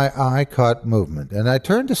 Then my eye caught movement, and I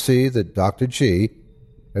turned to see that Dr. G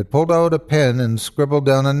had pulled out a pen and scribbled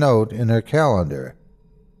down a note in her calendar.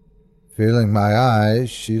 Feeling my eyes,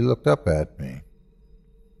 she looked up at me.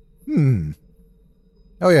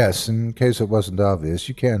 Oh yes, in case it wasn't obvious,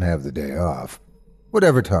 you can have the day off.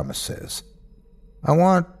 Whatever Thomas says. I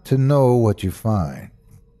want to know what you find.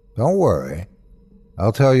 Don't worry.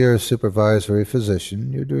 I'll tell your supervisory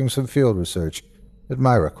physician you're doing some field research at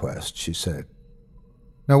my request, she said.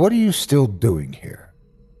 Now, what are you still doing here?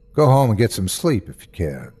 Go home and get some sleep if you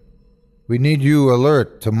can. We need you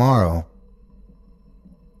alert tomorrow.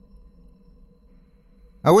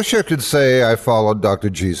 I wish I could say I followed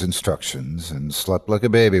Dr. G's instructions and slept like a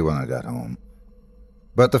baby when I got home.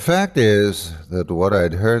 But the fact is that what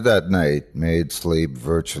I'd heard that night made sleep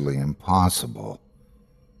virtually impossible.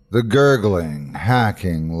 The gurgling,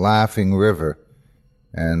 hacking, laughing river,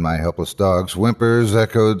 and my helpless dog's whimpers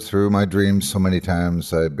echoed through my dreams so many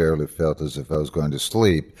times I barely felt as if I was going to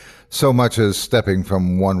sleep, so much as stepping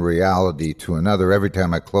from one reality to another every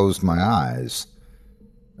time I closed my eyes.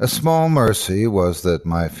 A small mercy was that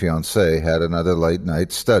my fiancée had another late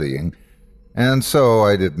night studying, and so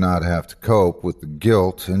I did not have to cope with the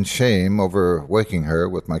guilt and shame over waking her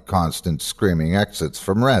with my constant screaming exits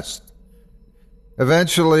from rest.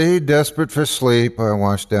 Eventually, desperate for sleep, I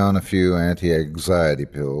washed down a few anti-anxiety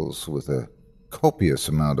pills with a copious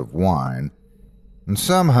amount of wine, and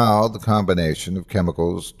somehow the combination of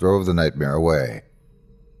chemicals drove the nightmare away.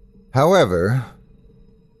 However,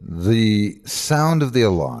 the sound of the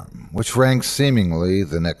alarm, which rang seemingly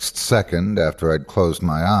the next second after I'd closed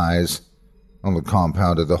my eyes, only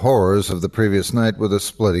compounded the horrors of the previous night with a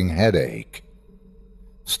splitting headache.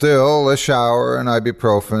 Still, a shower, an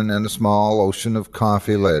ibuprofen, and a small ocean of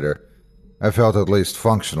coffee later, I felt at least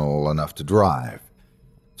functional enough to drive.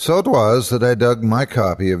 So it was that I dug my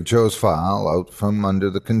copy of Joe's file out from under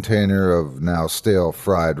the container of now stale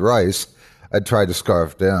fried rice I'd tried to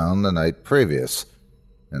scarf down the night previous,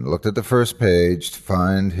 and looked at the first page to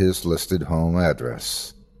find his listed home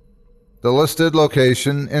address. The listed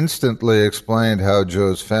location instantly explained how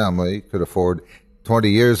Joe's family could afford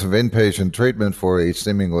 20 years of inpatient treatment for a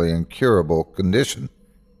seemingly incurable condition.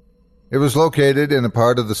 It was located in a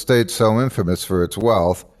part of the state so infamous for its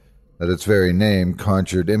wealth that its very name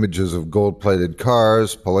conjured images of gold-plated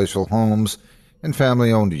cars, palatial homes, and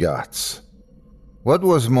family-owned yachts. What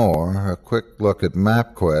was more, a quick look at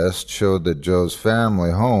MapQuest showed that Joe's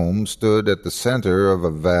family home stood at the center of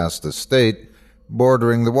a vast estate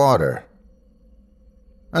bordering the water.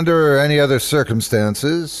 Under any other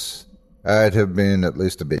circumstances, I'd have been at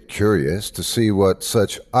least a bit curious to see what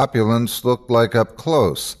such opulence looked like up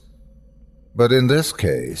close. But in this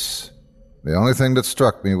case, the only thing that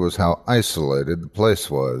struck me was how isolated the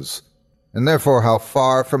place was, and therefore how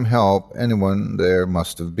far from help anyone there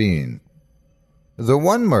must have been. The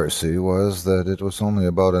one mercy was that it was only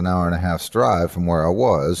about an hour and a half's drive from where I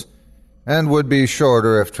was, and would be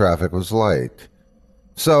shorter if traffic was light.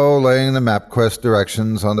 So, laying the MapQuest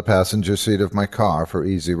directions on the passenger seat of my car for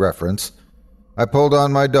easy reference, I pulled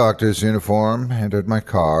on my doctor's uniform, entered my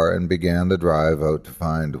car, and began the drive out to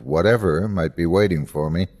find whatever might be waiting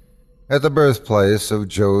for me at the birthplace of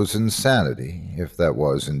Joe's insanity, if that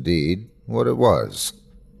was indeed what it was.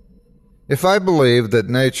 If I believed that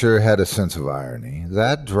nature had a sense of irony,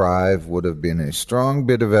 that drive would have been a strong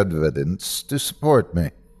bit of evidence to support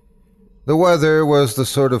me. The weather was the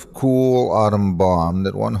sort of cool autumn balm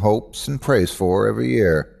that one hopes and prays for every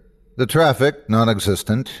year. The traffic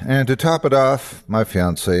non-existent, and to top it off, my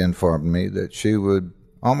fiancée informed me that she would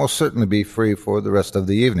almost certainly be free for the rest of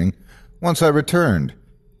the evening once I returned,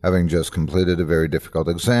 having just completed a very difficult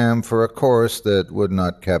exam for a course that would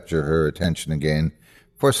not capture her attention again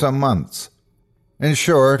for some months. In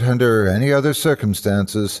short, under any other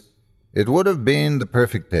circumstances, it would have been the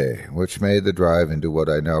perfect day, which made the drive into what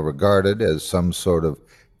I now regarded as some sort of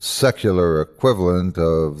secular equivalent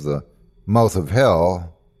of the mouth of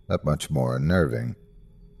hell that much more unnerving.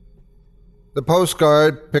 The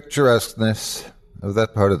postcard picturesqueness of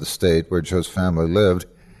that part of the state where Joe's family lived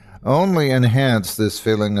only enhanced this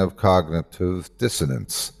feeling of cognitive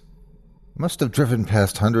dissonance. I must have driven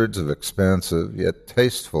past hundreds of expansive yet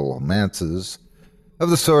tasteful manses of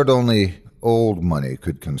the sort only old money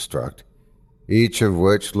could construct, each of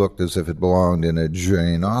which looked as if it belonged in a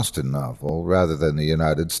Jane Austen novel rather than the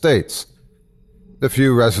United States. The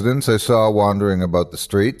few residents I saw wandering about the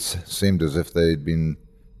streets seemed as if they'd been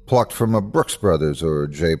plucked from a Brooks Brothers or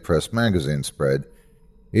J. Press magazine spread,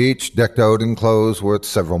 each decked out in clothes worth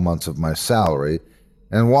several months of my salary,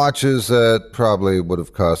 and watches that probably would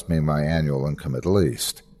have cost me my annual income at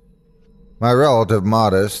least. My relative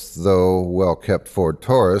modest, though well-kept Ford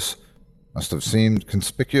Taurus must have seemed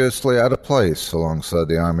conspicuously out of place alongside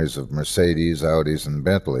the armies of Mercedes, Audis, and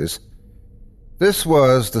Bentleys. This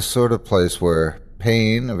was the sort of place where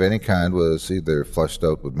pain of any kind was either flushed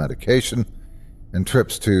out with medication and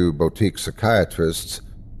trips to boutique psychiatrists,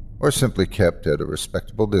 or simply kept at a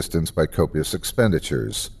respectable distance by copious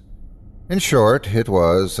expenditures. In short, it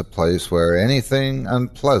was a place where anything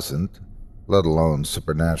unpleasant, let alone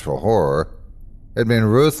supernatural horror, had been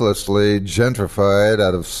ruthlessly gentrified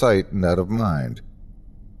out of sight and out of mind.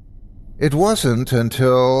 It wasn't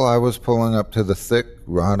until I was pulling up to the thick,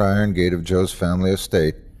 wrought iron gate of Joe's family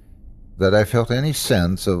estate that I felt any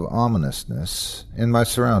sense of ominousness in my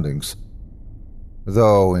surroundings,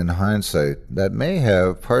 though, in hindsight, that may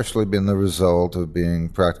have partially been the result of being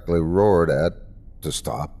practically roared at to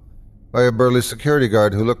stop by a burly security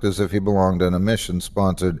guard who looked as if he belonged on a mission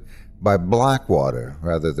sponsored by Blackwater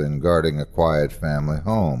rather than guarding a quiet family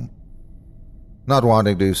home. Not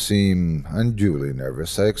wanting to seem unduly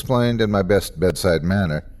nervous, I explained in my best bedside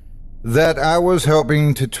manner that I was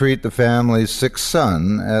helping to treat the family's sick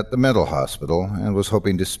son at the mental hospital and was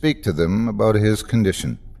hoping to speak to them about his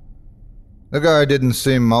condition. The guy didn't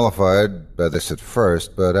seem mollified by this at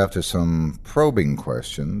first, but after some probing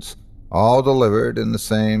questions, all delivered in the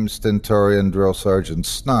same stentorian drill sergeant's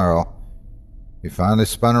snarl. He finally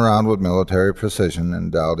spun around with military precision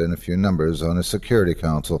and dialed in a few numbers on his security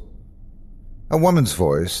council. A woman's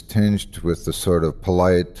voice, tinged with the sort of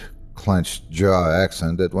polite, clenched jaw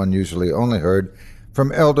accent that one usually only heard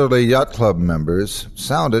from elderly yacht club members,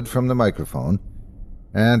 sounded from the microphone,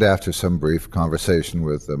 and after some brief conversation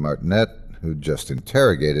with the martinet who'd just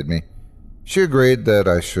interrogated me, she agreed that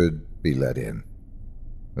I should be let in.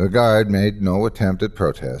 The guard made no attempt at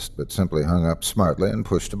protest, but simply hung up smartly and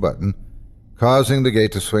pushed a button, causing the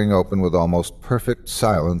gate to swing open with almost perfect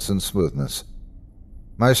silence and smoothness.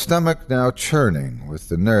 My stomach now churning with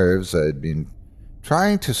the nerves I'd been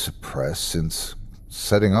trying to suppress since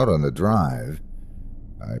setting out on the drive,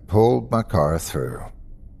 I pulled my car through.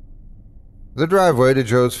 The driveway to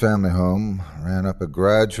Joe's family home ran up a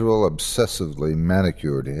gradual, obsessively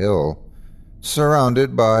manicured hill,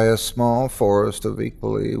 surrounded by a small forest of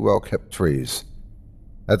equally well-kept trees.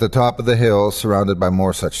 At the top of the hill, surrounded by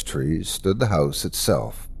more such trees, stood the house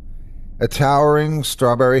itself, a towering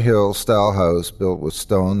Strawberry Hill-style house built with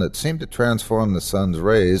stone that seemed to transform the sun's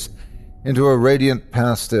rays into a radiant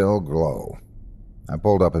pastel glow. I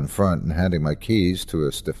pulled up in front and, handing my keys to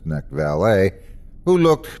a stiff-necked valet, who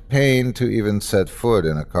looked pained to even set foot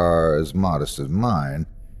in a car as modest as mine,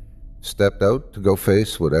 stepped out to go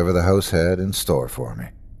face whatever the house had in store for me.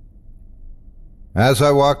 As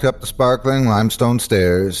I walked up the sparkling limestone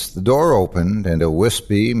stairs, the door opened and a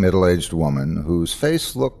wispy, middle-aged woman, whose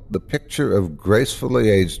face looked the picture of gracefully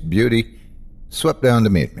aged beauty, swept down to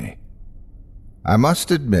meet me. I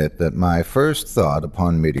must admit that my first thought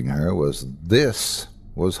upon meeting her was this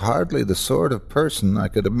was hardly the sort of person I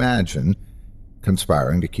could imagine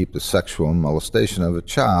conspiring to keep the sexual molestation of a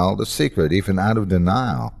child a secret, even out of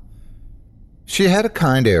denial. She had a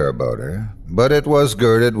kind air about her, but it was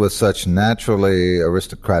girded with such naturally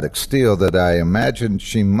aristocratic steel that I imagined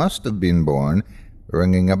she must have been born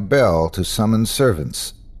ringing a bell to summon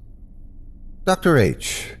servants. "Dr.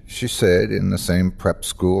 H," she said in the same prep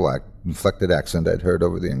school inflected accent I'd heard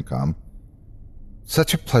over the intercom.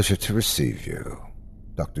 "Such a pleasure to receive you."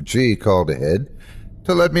 Dr. G called ahead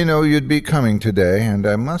to let me know you'd be coming today, and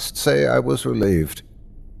I must say I was relieved.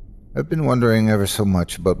 I've been wondering ever so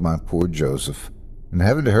much about my poor Joseph, and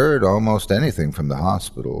haven't heard almost anything from the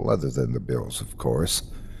hospital, other than the bills, of course.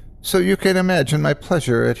 So you can imagine my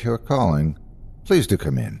pleasure at your calling. Please do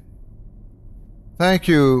come in. "Thank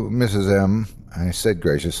you, Mrs. M," I said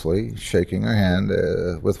graciously, shaking her hand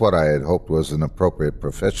with what I had hoped was an appropriate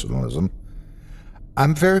professionalism.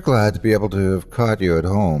 "I'm very glad to be able to have caught you at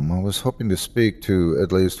home. I was hoping to speak to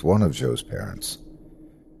at least one of Joe's parents."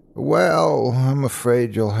 "Well, I'm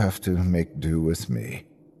afraid you'll have to make do with me,"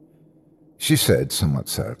 she said somewhat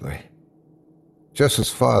sadly.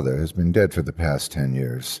 "Joseph's father has been dead for the past 10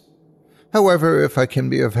 years. However, if I can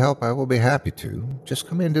be of help, I will be happy to. Just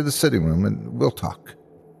come into the sitting room and we'll talk."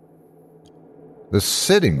 The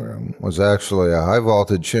sitting room was actually a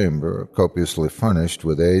high-vaulted chamber, copiously furnished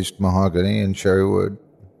with aged mahogany and cherry wood,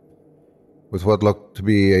 with what looked to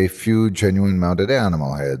be a few genuine mounted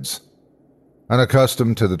animal heads.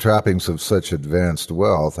 Unaccustomed to the trappings of such advanced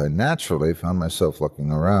wealth, I naturally found myself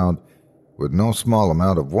looking around with no small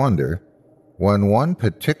amount of wonder, when one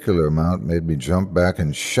particular amount made me jump back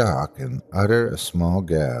in shock and utter a small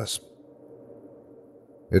gasp.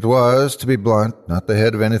 It was, to be blunt, not the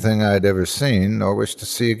head of anything I had ever seen nor wished to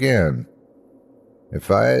see again. If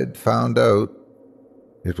I had found out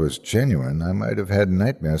it was genuine, I might have had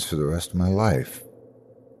nightmares for the rest of my life.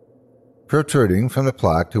 Protruding from the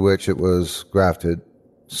plaque to which it was grafted,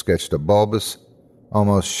 sketched a bulbous,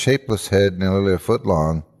 almost shapeless head nearly a foot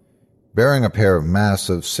long, bearing a pair of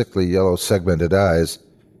massive, sickly yellow segmented eyes,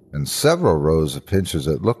 and several rows of pinchers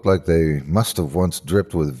that looked like they must have once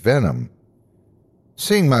dripped with venom.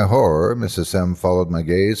 Seeing my horror, Mrs. M followed my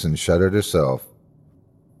gaze and shuddered herself.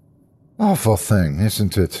 "Awful thing,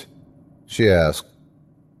 isn't it?" she asked.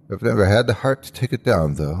 "I've never had the heart to take it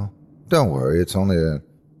down, though. Don't worry, it's only an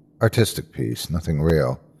artistic piece, nothing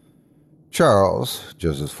real. Charles,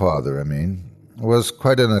 Joseph's father, was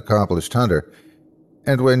quite an accomplished hunter,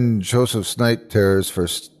 and when Joseph's night terrors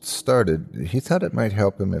first started, he thought it might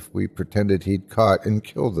help him if we pretended he'd caught and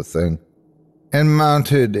killed the thing, and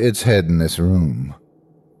mounted its head in this room.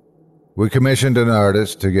 We commissioned an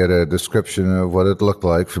artist to get a description of what it looked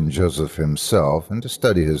like from Joseph himself and to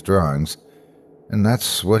study his drawings, and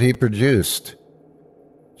that's what he produced."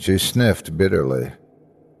 She sniffed bitterly.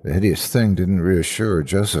 The hideous thing didn't reassure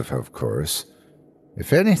Joseph, of course.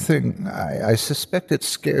 If anything, I suspect it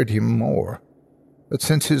scared him more. But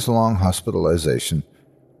since his long hospitalization,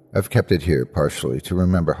 I've kept it here partially to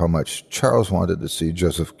remember how much Charles wanted to see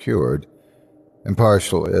Joseph cured, and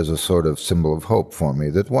partially as a sort of symbol of hope for me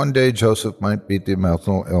that one day Joseph might beat the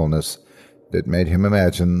mental illness that made him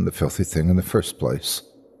imagine the filthy thing in the first place.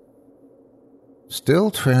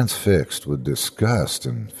 Still transfixed with disgust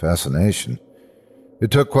and fascination,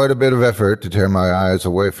 it took quite a bit of effort to tear my eyes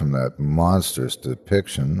away from that monstrous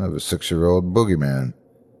depiction of a 6-year-old boogeyman.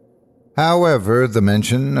 However, the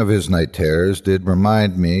mention of his night terrors did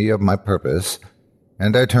remind me of my purpose,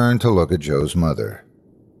 and I turned to look at Joe's mother.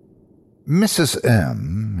 Mrs.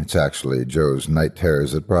 M., it's actually Joe's night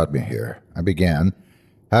terrors that brought me here, I began,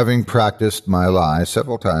 having practiced my lie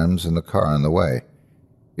several times in the car on the way.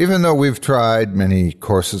 Even though we've tried many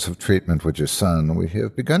courses of treatment with your son, we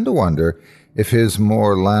have begun to wonder if his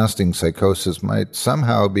more lasting psychosis might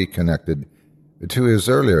somehow be connected to his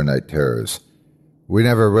earlier night terrors. We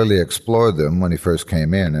never really explored them when he first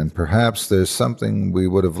came in, and perhaps there's something we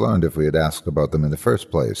would have learned if we had asked about them in the first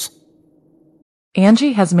place.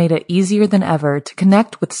 Angie has made it easier than ever to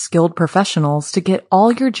connect with skilled professionals to get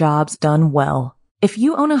all your jobs done well. If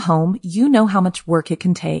you own a home, you know how much work it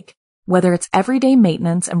can take, whether it's everyday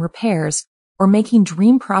maintenance and repairs or making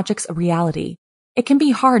dream projects a reality. It can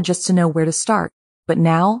be hard just to know where to start, but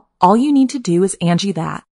now all you need to do is Angie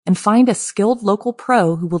that and find a skilled local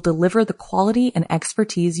pro who will deliver the quality and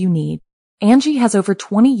expertise you need. Angie has over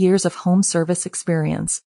 20 years of home service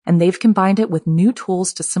experience, and they've combined it with new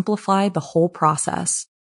tools to simplify the whole process.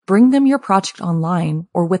 Bring them your project online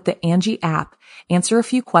or with the Angie app, answer a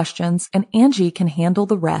few questions, and Angie can handle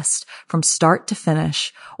the rest from start to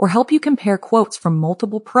finish, or help you compare quotes from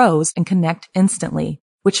multiple pros and connect instantly,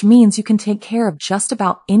 which means you can take care of just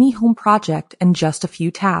about any home project in just a few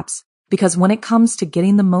taps. Because when it comes to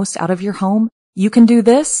getting the most out of your home, you can do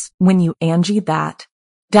this when you Angie that.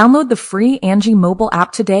 Download the free Angie mobile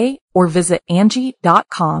app today or visit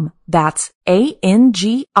Angie.com. That's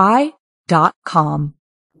ANGI.com.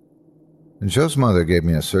 Joe's mother gave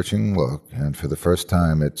me a searching look, and for the first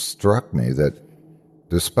time it struck me that,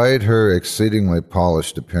 despite her exceedingly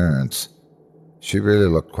polished appearance, she really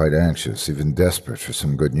looked quite anxious, even desperate for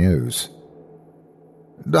some good news.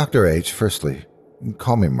 Dr. H., firstly,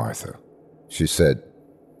 call me Martha, she said.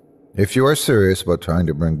 If you are serious about trying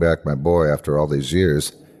to bring back my boy after all these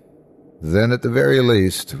years, then at the very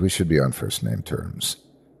least we should be on first-name terms.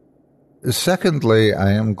 Secondly,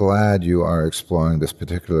 I am glad you are exploring this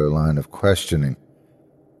particular line of questioning.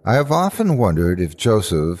 I have often wondered if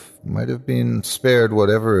Joseph might have been spared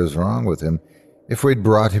whatever is wrong with him if we'd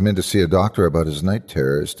brought him in to see a doctor about his night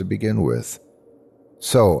terrors to begin with.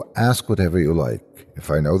 So, ask whatever you like.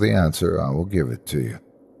 If I know the answer, I will give it to you.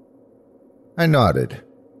 I nodded.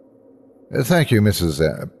 Thank you,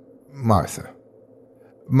 Mrs. Martha.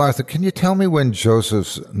 Martha, can you tell me when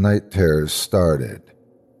Joseph's night terrors started?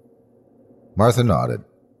 Martha nodded.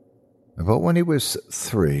 About when he was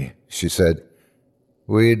 3, she said.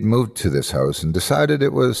 We'd moved to this house and decided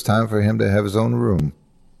it was time for him to have his own room.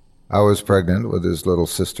 I was pregnant with his little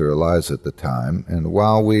sister Eliza at the time, and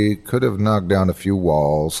while we could have knocked down a few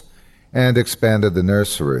walls and expanded the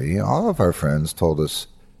nursery, all of our friends told us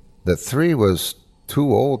that 3 was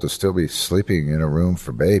too old to still be sleeping in a room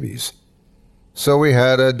for babies. So we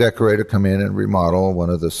had a decorator come in and remodel one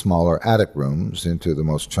of the smaller attic rooms into the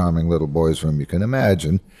most charming little boy's room you can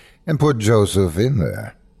imagine, and put Joseph in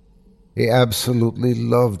there. He absolutely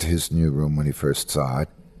loved his new room when he first saw it,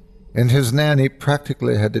 and his nanny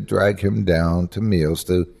practically had to drag him down to meals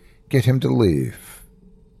to get him to leave.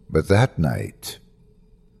 But that night,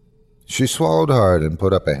 she swallowed hard and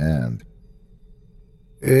put up a hand.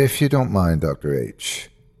 If you don't mind, Dr. H.,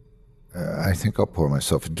 I think I'll pour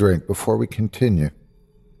myself a drink before we continue.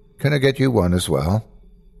 Can I get you one as well?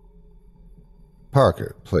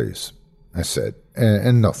 Parker, please, I said,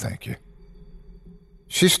 and no thank you.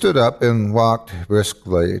 She stood up and walked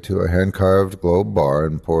briskly to a hand-carved globe bar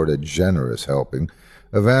and poured a generous helping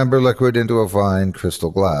of amber liquid into a fine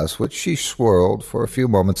crystal glass, which she swirled for a few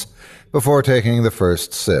moments before taking the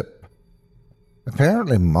first sip.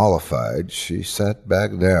 Apparently mollified, she sat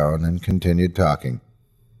back down and continued talking.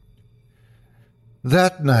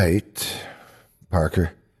 That night,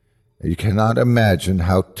 Parker, you cannot imagine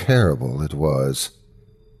how terrible it was.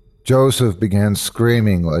 Joseph began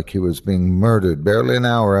screaming like he was being murdered barely an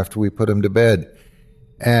hour after we put him to bed,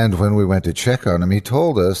 and when we went to check on him, he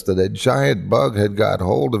told us that a giant bug had got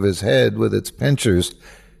hold of his head with its pincers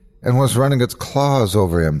and was running its claws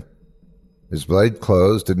over him. His blade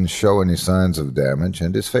clothes didn't show any signs of damage,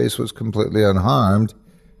 and his face was completely unharmed,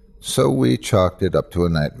 so we chalked it up to a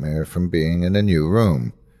nightmare from being in a new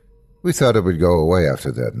room. We thought it would go away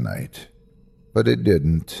after that night, but it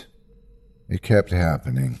didn't. It kept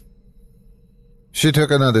happening. She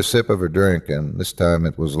took another sip of her drink, and this time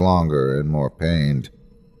it was longer and more pained.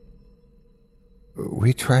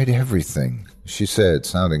 "We tried everything," she said,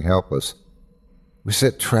 sounding helpless. "We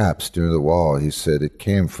set traps near the wall he said it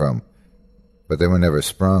came from, but they were never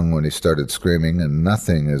sprung when he started screaming, and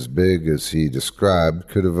nothing as big as he described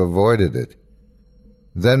could have avoided it.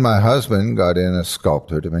 Then my husband got in a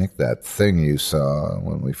sculptor to make that thing you saw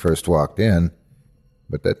when we first walked in,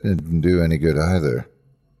 but that didn't do any good either.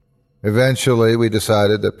 Eventually, we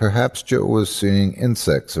decided that perhaps Joe was seeing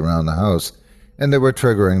insects around the house, and they were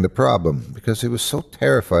triggering the problem, because he was so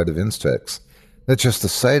terrified of insects that just the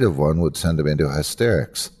sight of one would send him into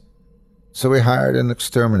hysterics. So we hired an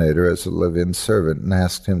exterminator as a live-in servant and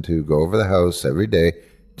asked him to go over the house every day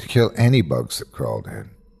to kill any bugs that crawled in.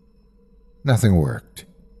 Nothing worked.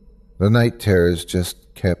 The night terrors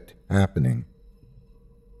just kept happening."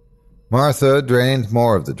 Martha drained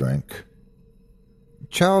more of the drink.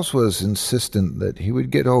 Charles was insistent that he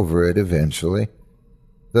would get over it eventually,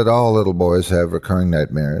 that all little boys have recurring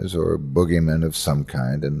nightmares or boogeymen of some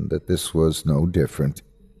kind, and that this was no different.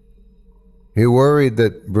 He worried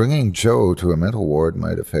that bringing Joe to a mental ward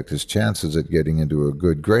might affect his chances at getting into a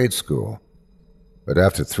good grade school. But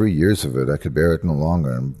after 3 years of it, I could bear it no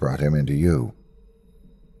longer and brought him into you.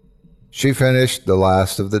 She finished the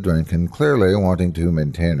last of the drink and, clearly wanting to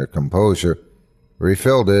maintain her composure,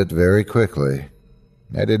 refilled it very quickly.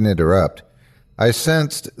 I didn't interrupt. I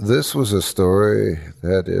sensed this was a story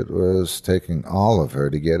that it was taking all of her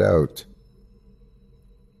to get out.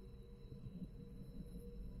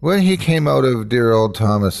 When he came out of dear old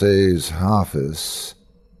Thomas A.'s office,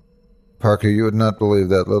 "Parker, you would not believe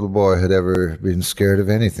that little boy had ever been scared of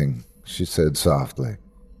anything," she said softly.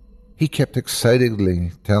 "He kept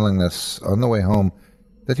excitedly telling us on the way home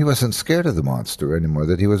that he wasn't scared of the monster anymore,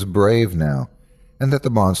 that he was brave now, and that the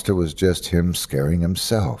monster was just him scaring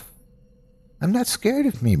himself. 'I'm not scared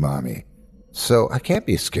of me, Mommy, so I can't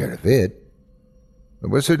be scared of it. The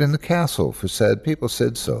wizard in the castle for sad people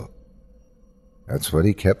said so.' That's what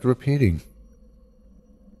he kept repeating."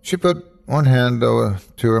 She put one hand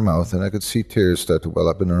to her mouth, and I could see tears start to well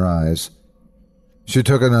up in her eyes. She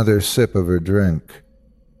took another sip of her drink.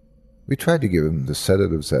 We tried to give him the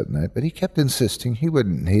sedatives that night, but he kept insisting he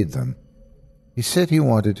wouldn't need them. He said he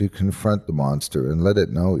wanted to confront the monster and let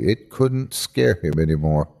it know it couldn't scare him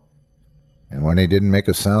anymore. And when he didn't make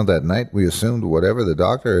a sound that night, we assumed whatever the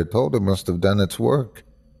doctor had told him must have done its work.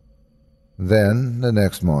 Then, the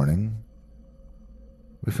next morning,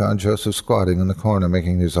 we found Joseph squatting in the corner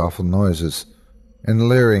making these awful noises and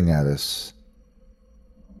leering at us.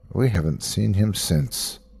 We haven't seen him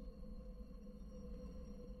since.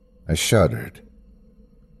 I shuddered.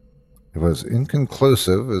 It was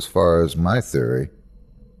inconclusive as far as my theory,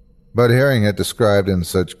 but hearing it described in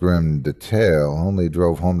such grim detail only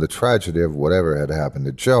drove home the tragedy of whatever had happened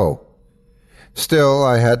to Joe. Still,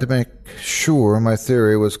 I had to make sure my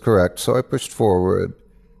theory was correct, so I pushed forward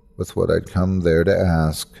with what I'd come there to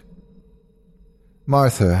ask.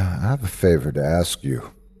 "Martha, I have a favor to ask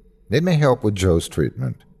you. It may help with Joe's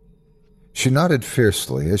treatment." She nodded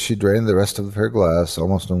fiercely as she drained the rest of her glass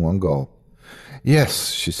almost in one gulp.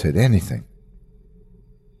 "Yes," she said, "anything.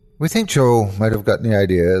 We think Joe might have gotten the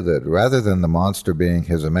idea that rather than the monster being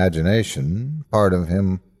his imagination, part of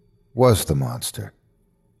him was the monster."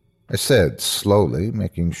 I said slowly,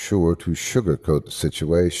 making sure to sugarcoat the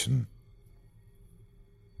situation.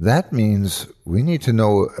 "That means we need to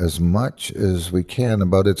know as much as we can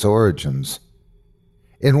about its origins.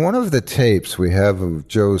 In one of the tapes we have of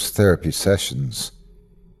Joe's therapy sessions,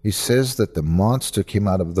 he says that the monster came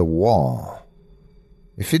out of the wall.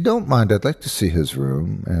 If you don't mind, I'd like to see his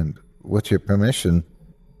room, and with your permission,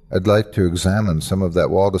 I'd like to examine some of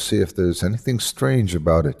that wall to see if there's anything strange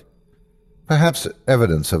about it. Perhaps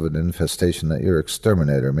evidence of an infestation that your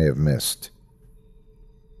exterminator may have missed."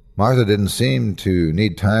 Martha didn't seem to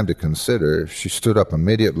need time to consider. She stood up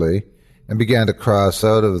immediately and began to cross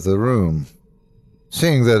out of the room.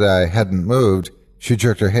 Seeing that I hadn't moved, she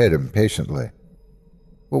jerked her head impatiently.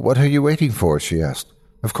 "Well, what are you waiting for?" she asked.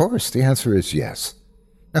 "Of course, the answer is yes.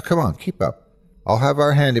 Now come on, keep up. I'll have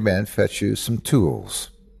our handyman fetch you some tools."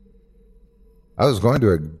 I was going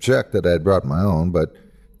to object that I had brought my own, but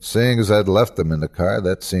seeing as I'd left them in the car,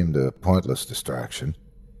 that seemed a pointless distraction.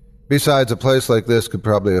 Besides, a place like this could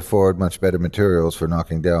probably afford much better materials for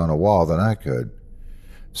knocking down a wall than I could.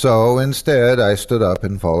 So instead, I stood up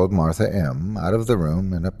and followed Martha M. out of the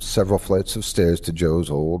room and up several flights of stairs to Joe's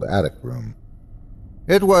old attic room.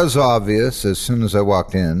 It was obvious, as soon as I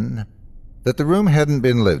walked in, that the room hadn't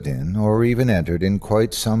been lived in or even entered in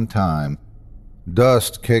quite some time.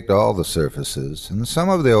 Dust caked all the surfaces, and some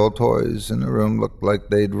of the old toys in the room looked like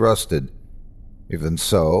they'd rusted. Even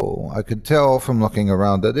so, I could tell from looking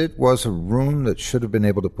around that it was a room that should have been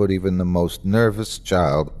able to put even the most nervous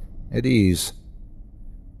child at ease.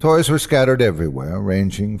 Toys were scattered everywhere,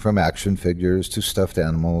 ranging from action figures to stuffed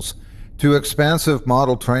animals to expansive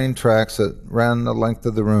model train tracks that ran the length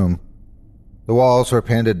of the room. The walls were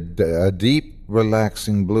painted a deep,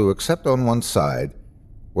 relaxing blue, except on one side,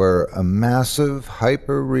 where a massive,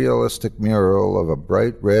 hyper-realistic mural of a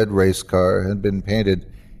bright red race car had been painted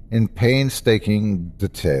in painstaking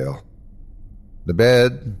detail. The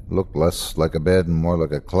bed looked less like a bed and more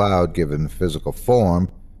like a cloud given physical form,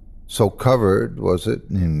 so covered was it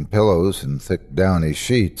in pillows and thick downy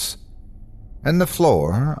sheets. And the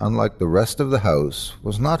floor, unlike the rest of the house,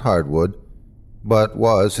 was not hardwood, but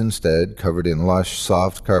was instead covered in lush,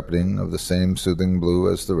 soft carpeting of the same soothing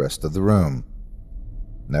blue as the rest of the room.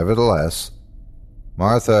 Nevertheless,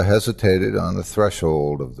 Martha hesitated on the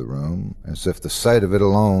threshold of the room, as if the sight of it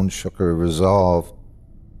alone shook her resolve.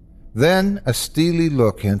 Then, a steely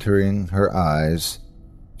look entering her eyes,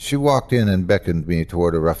 she walked in and beckoned me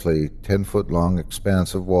toward a roughly 10-foot-long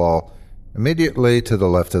expanse of wall immediately to the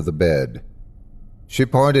left of the bed. She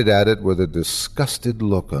pointed at it with a disgusted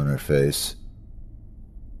look on her face.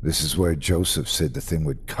 "This is where Joseph said the thing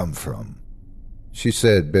would come from," she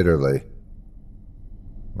said bitterly.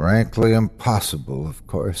 "Rankly impossible, of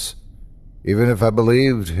course. Even if I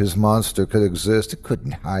believed his monster could exist, it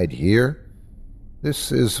couldn't hide here.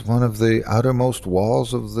 This is one of the outermost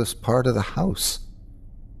walls of this part of the house.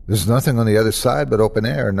 There's nothing on the other side but open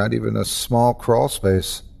air, not even a small crawl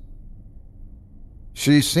space."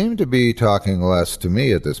 She seemed to be talking less to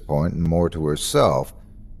me at this point and more to herself,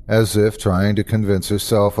 as if trying to convince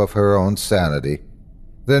herself of her own sanity.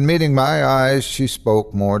 Then, meeting my eyes, she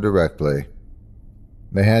spoke more directly.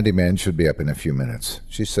 "The handyman should be up in a few minutes,"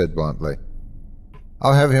 she said bluntly.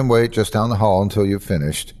 "I'll have him wait just down the hall until you've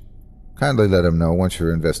finished. Kindly let him know once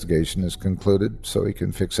your investigation is concluded so he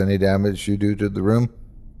can fix any damage you do to the room.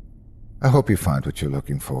 I hope you find what you're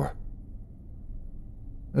looking for."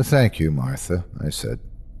 "Thank you, Martha," I said.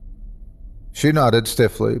 She nodded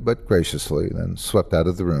stiffly but graciously, then swept out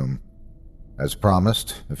of the room. As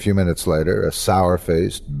promised, a few minutes later, a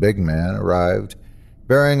sour-faced, big man arrived,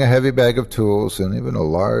 bearing a heavy bag of tools and even a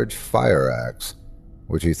large fire axe,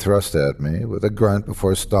 which he thrust at me with a grunt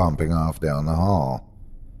before stomping off down the hall.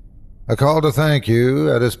 I called a thank you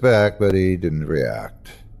at his back, but he didn't react.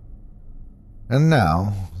 And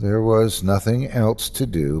now there was nothing else to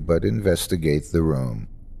do but investigate the room.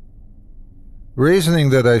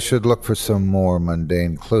 Reasoning that I should look for some more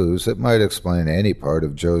mundane clues that might explain any part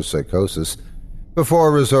of Joe's psychosis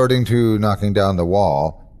before resorting to knocking down the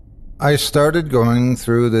wall, I started going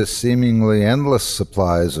through the seemingly endless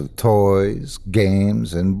supplies of toys,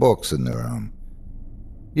 games, and books in the room.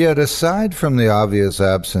 Yet aside from the obvious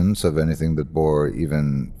absence of anything that bore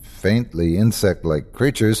even faintly insect-like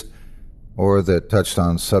creatures, or that touched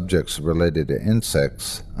on subjects related to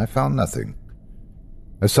insects, I found nothing.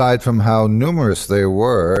 Aside from how numerous they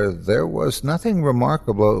were, there was nothing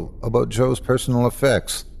remarkable about Joe's personal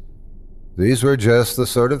effects. These were just the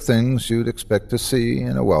sort of things you'd expect to see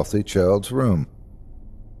in a wealthy child's room.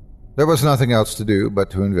 There was nothing else to do but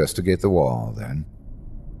to investigate the wall, then.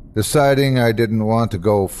 Deciding I didn't want to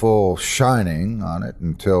go full Shining on it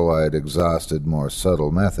until I'd exhausted more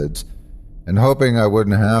subtle methods, and hoping I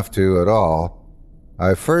wouldn't have to at all,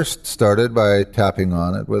 I first started by tapping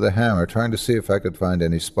on it with a hammer, trying to see if I could find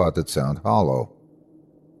any spot that sounded hollow.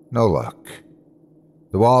 No luck.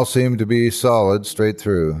 The wall seemed to be solid straight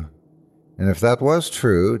through, and if that was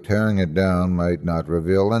true, tearing it down might not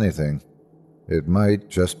reveal anything. It might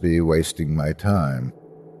just be wasting my time.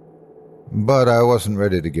 But I wasn't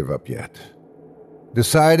ready to give up yet.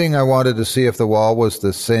 Deciding I wanted to see if the wall was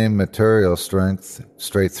the same material strength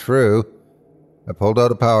straight through, I pulled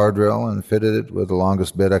out a power drill and fitted it with the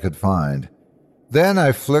longest bit I could find. Then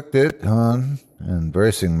I flicked it on and,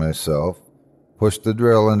 bracing myself, pushed the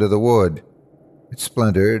drill into the wood. It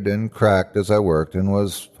splintered and cracked as I worked and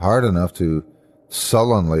was hard enough to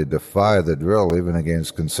sullenly defy the drill even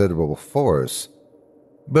against considerable force.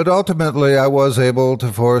 But ultimately I was able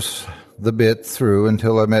to force the bit through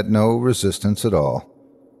until I met no resistance at all.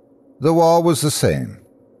 The wall was the same,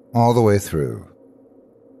 all the way through.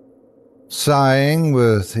 Sighing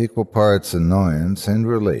with equal parts annoyance and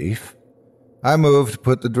relief, I moved to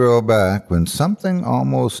put the drill back when something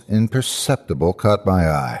almost imperceptible caught my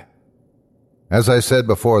eye. As I said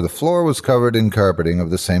before, the floor was covered in carpeting of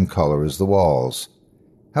the same color as the walls.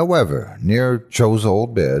 However, near Joe's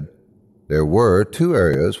old bed, there were two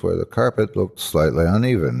areas where the carpet looked slightly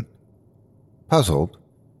uneven. Puzzled,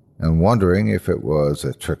 and wondering if it was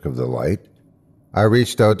a trick of the light, I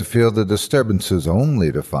reached out to feel the disturbances only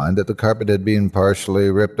to find that the carpet had been partially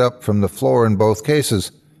ripped up from the floor in both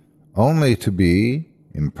cases, only to be,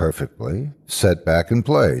 imperfectly, set back in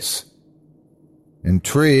place.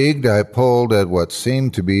 Intrigued, I pulled at what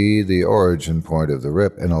seemed to be the origin point of the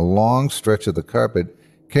rip, and a long stretch of the carpet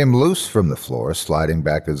came loose from the floor, sliding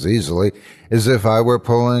back as easily as if I were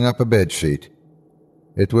pulling up a bedsheet.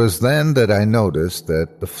 It was then that I noticed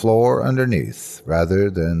that the floor underneath, rather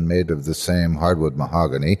than made of the same hardwood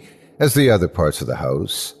mahogany as the other parts of the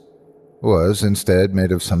house, was instead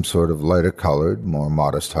made of some sort of lighter-colored, more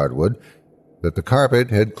modest hardwood that the carpet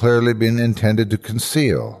had clearly been intended to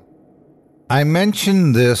conceal. I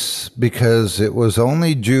mention this because it was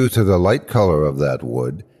only due to the light color of that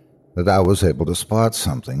wood that I was able to spot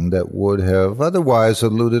something that would have otherwise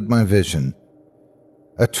eluded my vision.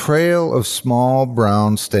 A trail of small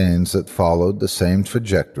brown stains that followed the same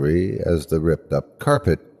trajectory as the ripped-up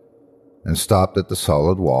carpet and stopped at the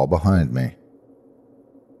solid wall behind me.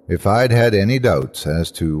 If I'd had any doubts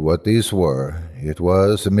as to what these were, it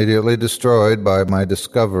was immediately destroyed by my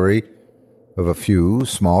discovery of a few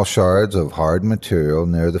small shards of hard material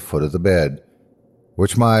near the foot of the bed,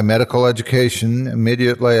 which my medical education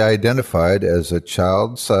immediately identified as a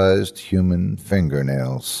child-sized human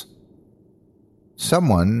fingernails.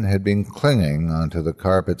 Someone had been clinging onto the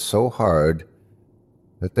carpet so hard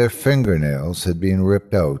that their fingernails had been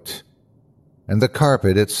ripped out, and the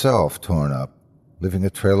carpet itself torn up, leaving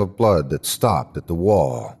a trail of blood that stopped at the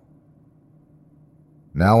wall.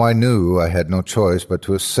 Now I knew I had no choice but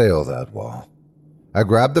to assail that wall. I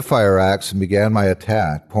grabbed the fire axe and began my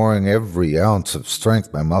attack, pouring every ounce of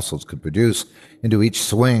strength my muscles could produce into each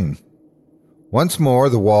swing. Once more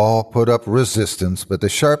the wall put up resistance, but the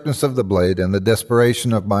sharpness of the blade and the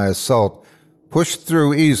desperation of my assault pushed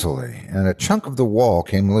through easily, and a chunk of the wall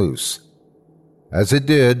came loose. As it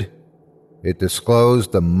did, it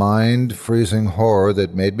disclosed the mind-freezing horror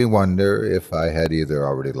that made me wonder if I had either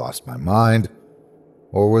already lost my mind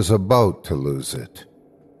or was about to lose it.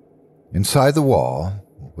 Inside the wall,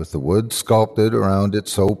 with the wood sculpted around it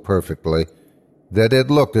so perfectly that it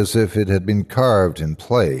looked as if it had been carved in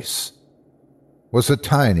place, was a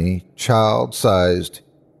tiny, child-sized,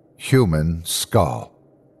 human skull.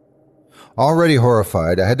 Already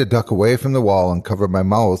horrified, I had to duck away from the wall and cover my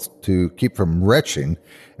mouth to keep from retching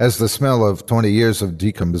as the smell of 20 years of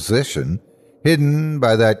decomposition, hidden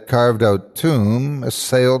by that carved-out tomb,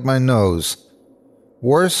 assailed my nose.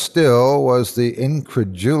 Worse still was the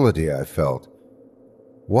incredulity I felt.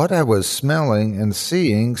 What I was smelling and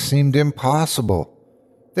seeing seemed impossible.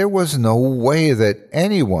 There was no way that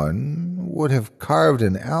anyone would have carved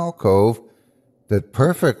an alcove that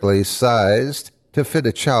perfectly sized to fit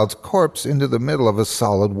a child's corpse into the middle of a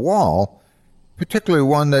solid wall, particularly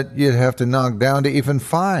one that you'd have to knock down to even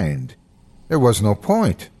find. There was no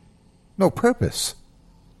point, no purpose.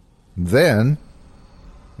 Then,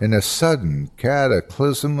 in a sudden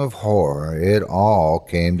cataclysm of horror, it all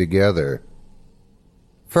came together.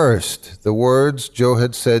 First, the words Joe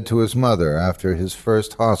had said to his mother after his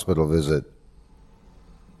first hospital visit.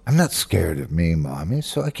 "I'm not scared of me, Mommy,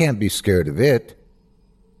 so I can't be scared of it.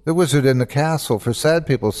 The wizard in the castle for sad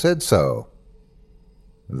people said so."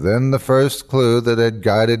 Then the first clue that had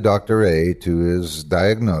guided Dr. A to his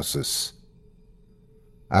diagnosis.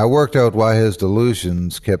 I worked out why his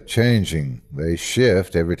delusions kept changing. They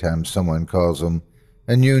shift every time someone calls him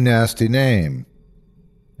a new nasty name.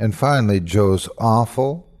 And finally, Joe's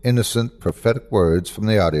awful, innocent, prophetic words from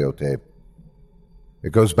the audio tape.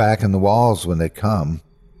 It goes back in the walls when they come.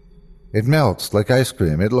 It melts like ice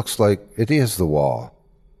cream. It looks like it is the wall.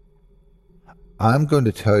 I'm going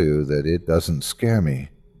to tell you that it doesn't scare me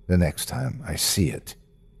the next time I see it.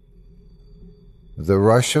 The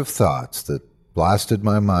rush of thoughts that blasted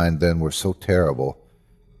my mind then were so terrible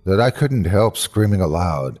that I couldn't help screaming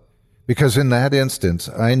aloud, because in that instance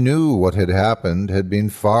I knew what had happened had been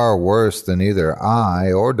far worse than either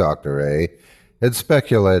I or Dr. A had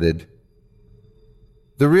speculated.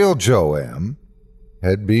 The real Joe M.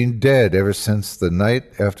 had been dead ever since the night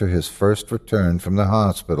after his first return from the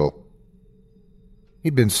hospital.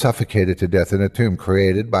 He'd been suffocated to death in a tomb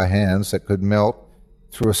created by hands that could melt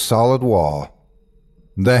through a solid wall.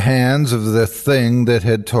 The hands of the thing that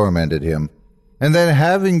had tormented him. And then,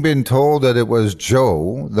 having been told that it was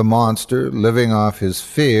Joe, the monster, living off his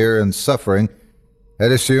fear and suffering,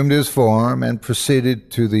 had assumed his form and proceeded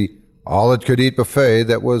to the all-it-could-eat buffet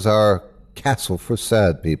that was our castle for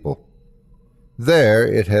sad people. There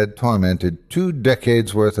it had tormented 2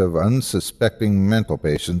 decades' worth of unsuspecting mental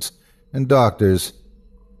patients and doctors,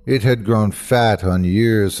 It had grown fat on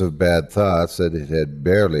years of bad thoughts that it had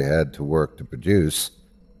barely had to work to produce,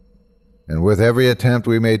 and with every attempt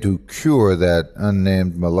we made to cure that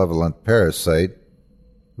unnamed malevolent parasite,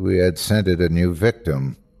 we had sent it a new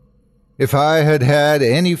victim. If I had had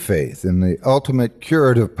any faith in the ultimate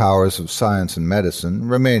curative powers of science and medicine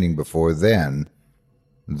remaining before then,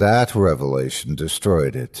 that revelation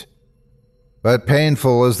destroyed it. But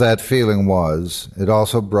painful as that feeling was, it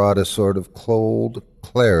also brought a sort of cold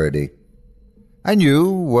clarity. I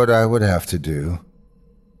knew what I would have to do.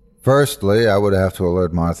 Firstly, I would have to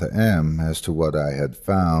alert Martha M. as to what I had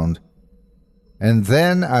found, and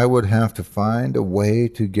then I would have to find a way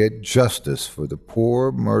to get justice for the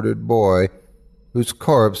poor murdered boy whose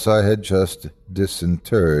corpse I had just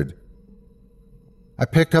disinterred. I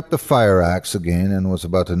picked up the fire axe again and was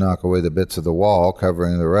about to knock away the bits of the wall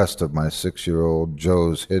covering the rest of my 6-year-old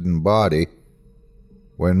Joe's hidden body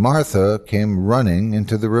when Martha came running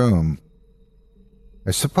into the room. I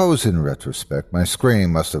suppose in retrospect my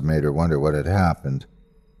scream must have made her wonder what had happened.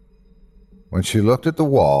 When she looked at the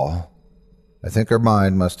wall, I think her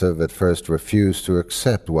mind must have at first refused to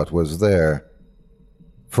accept what was there,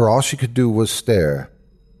 for all she could do was stare,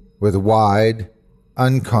 with wide,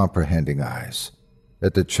 uncomprehending eyes,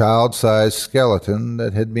 at the child-sized skeleton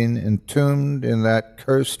that had been entombed in that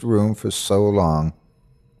cursed room for so long.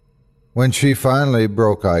 When she finally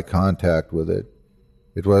broke eye contact with it,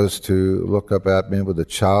 it was to look up at me with a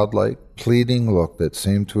childlike, pleading look that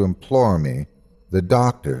seemed to implore me, the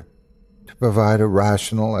doctor, to provide a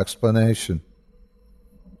rational explanation.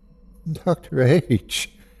 "Dr.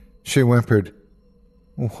 H," she whimpered,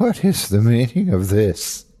 "what is the meaning of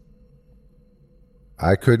this?"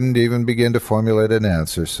 I couldn't even begin to formulate an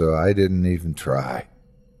answer, so I didn't even try.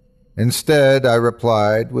 Instead, I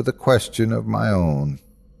replied with a question of my own.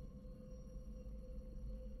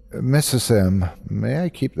 "Mrs. M., may I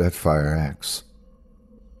keep that fire axe?"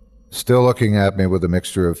 Still looking at me with a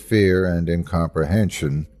mixture of fear and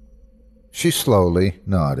incomprehension, she slowly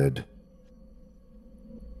nodded.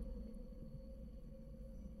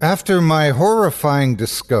 After my horrifying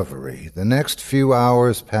discovery, the next few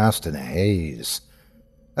hours passed in a haze.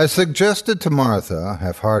 I suggested to Martha,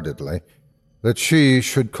 half-heartedly, that she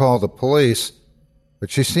should call the police, but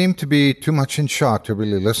she seemed to be too much in shock to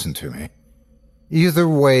really listen to me. Either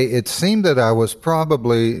way, it seemed that I was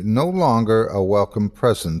probably no longer a welcome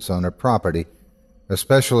presence on her property,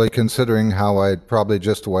 especially considering how I'd probably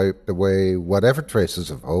just wiped away whatever traces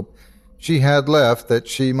of hope she had left that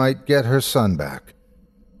she might get her son back,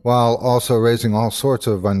 while also raising all sorts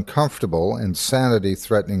of uncomfortable,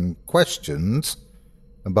 insanity-threatening questions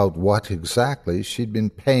about what exactly she'd been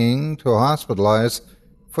paying to hospitalize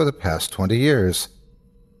for the past 20 years.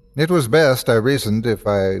 It was best, I reasoned, if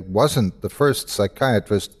I wasn't the first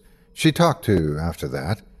psychiatrist she talked to after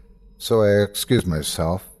that, so I excused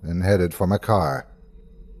myself and headed for my car.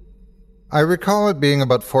 I recall it being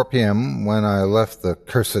about 4 p.m. when I left the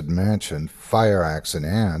cursed mansion, fire axe in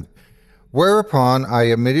hand, whereupon I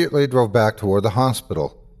immediately drove back toward the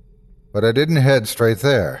hospital. But I didn't head straight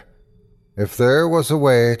there. If there was a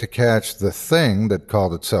way to catch the thing that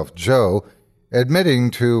called itself Joe admitting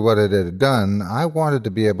to what it had done, I wanted to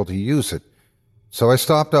be able to use it. So I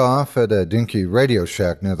stopped off at a dinky Radio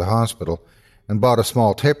Shack near the hospital and bought a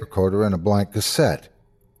small tape recorder and a blank cassette.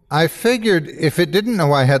 I figured if it didn't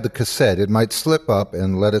know I had the cassette, it might slip up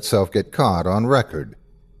and let itself get caught on record.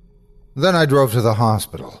 Then I drove to the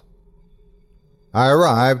hospital. I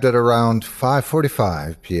arrived at around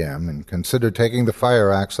 5:45 p.m. and considered taking the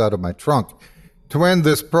fire axe out of my trunk to end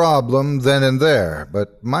this problem then and there,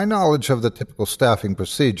 but my knowledge of the typical staffing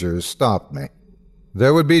procedures stopped me.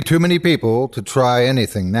 There would be too many people to try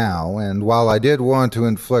anything now, and while I did want to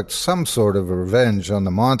inflict some sort of revenge on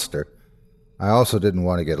the monster, I also didn't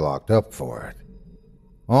want to get locked up for it.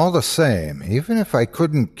 All the same, even if I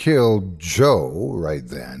couldn't kill Joe right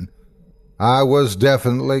then, I was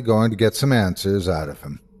definitely going to get some answers out of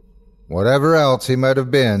him. Whatever else he might have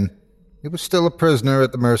been, he was still a prisoner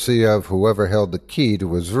at the mercy of whoever held the key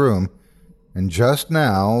to his room, and just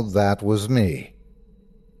now that was me.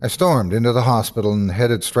 I stormed into the hospital and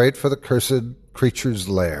headed straight for the cursed creature's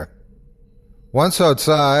lair. Once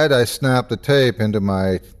outside, I snapped the tape into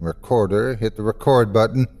my recorder, hit the record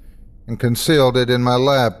button, and concealed it in my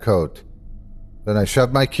lab coat. Then I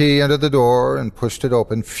shoved my key under the door and pushed it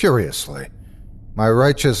open furiously, my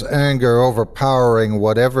righteous anger overpowering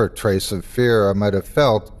whatever trace of fear I might have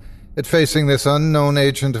felt at facing this unknown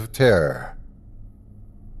agent of terror.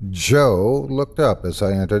 Joe looked up as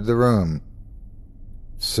I entered the room.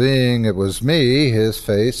 Seeing it was me, his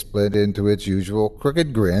face split into its usual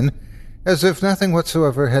crooked grin, as if nothing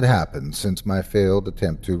whatsoever had happened since my failed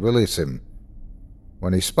attempt to release him.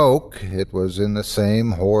 When he spoke, it was in the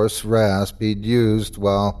same hoarse rasp he'd used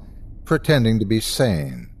while pretending to be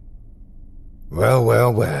sane. "Well,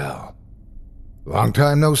 well, well. Long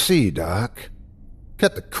time no see, Doc."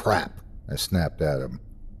 "Cut the crap," I snapped at him.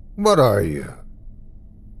 "What are you?"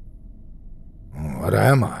 "What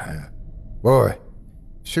am I? Boy,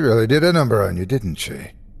 she really did a number on you, didn't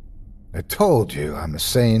she? I told you I'm a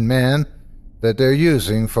sane man that they're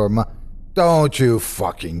using for my—" "Don't you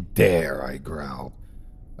fucking dare," I growled.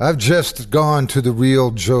 "I've just gone to the real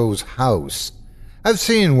Joe's house. I've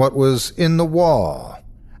seen what was in the wall.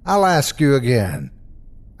 I'll ask you again.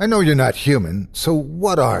 I know you're not human, so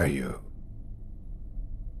what are you?"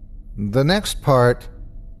 The next part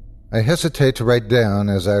I hesitate to write down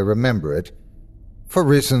as I remember it, for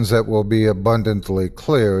reasons that will be abundantly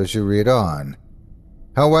clear as you read on.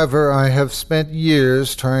 However, I have spent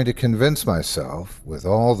years trying to convince myself, with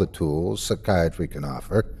all the tools psychiatry can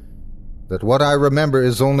offer, that what I remember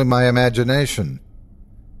is only my imagination.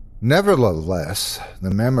 Nevertheless,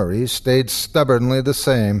 the memory stayed stubbornly the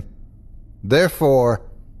same. Therefore,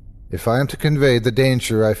 if I am to convey the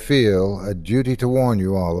danger I feel a duty to warn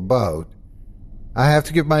you all about, I have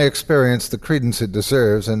to give my experience the credence it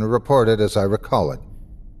deserves and report it as I recall it,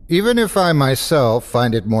 even if I myself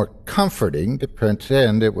find it more comforting to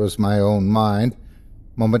pretend it was my own mind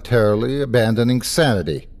momentarily abandoning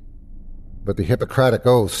sanity. But the Hippocratic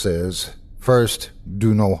Oath says, "First,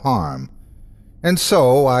 do no harm." And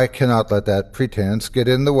so I cannot let that pretense get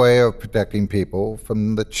in the way of protecting people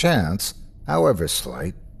from the chance, however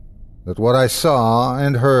slight, that what I saw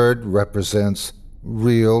and heard represents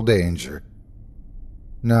real danger.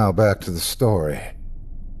 Now back to the story.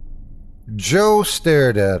 Joe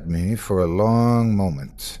stared at me for a long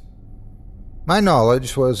moment. My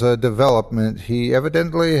knowledge was a development he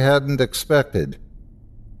evidently hadn't expected.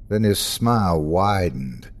 Then his smile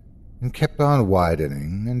widened and kept on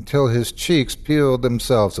widening until his cheeks peeled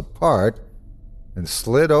themselves apart and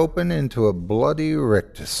slid open into a bloody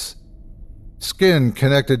rictus. Skin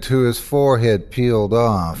connected to his forehead peeled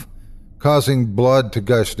off, causing blood to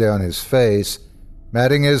gush down his face,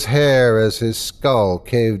 matting his hair as his skull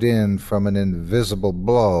caved in from an invisible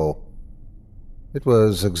blow. It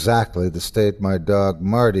was exactly the state my dog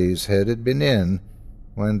Marty's head had been in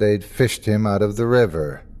when they'd fished him out of the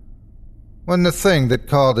river. When the thing that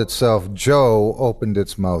called itself Joe opened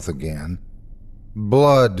its mouth again,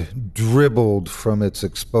 blood dribbled from its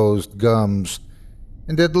exposed gums,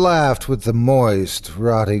 and it laughed with the moist,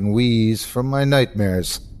 rotting wheeze from my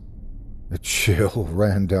nightmares. A chill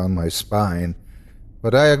ran down my spine,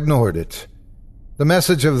 but I ignored it. The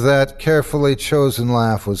message of that carefully chosen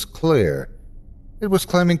laugh was clear. It was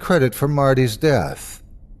claiming credit for Marty's death.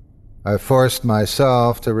 I forced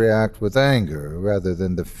myself to react with anger rather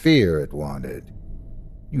than the fear it wanted.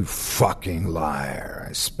 "You fucking liar,"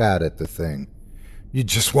 I spat at the thing. "You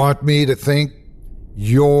just want me to think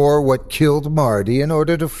you're what killed Marty in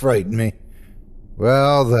order to frighten me.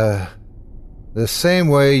 Well, the same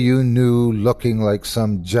way you knew looking like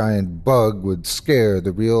some giant bug would scare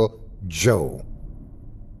the real Joe."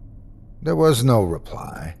 There was no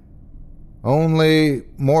reply. Only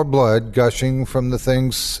more blood gushing from the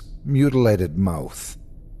thing's mutilated mouth.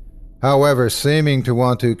 However, seeming to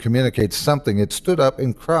want to communicate something, it stood up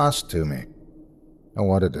and crossed to me. I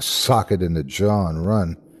wanted to sock it in the jaw and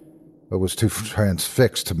run, but was too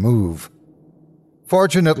transfixed to move.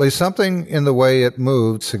 Fortunately, something in the way it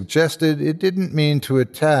moved suggested it didn't mean to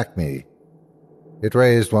attack me. It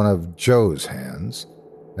raised one of Joe's hands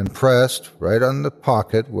and pressed right on the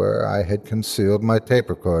pocket where I had concealed my tape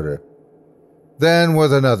recorder. Then,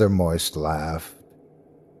 with another moist laugh,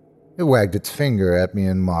 it wagged its finger at me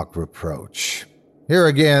in mock reproach. Here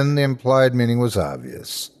again, the implied meaning was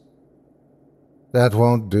obvious. "That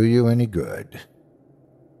won't do you any good."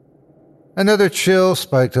 Another chill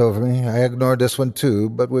spiked over me. I ignored this one too,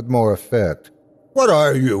 but with more effect. "What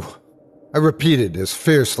are you?" I repeated as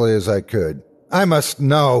fiercely as I could. "I must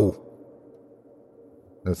know."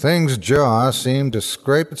 The thing's jaw seemed to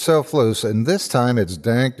scrape itself loose, and this time its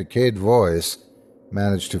dank, decayed voice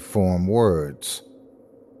managed to form words.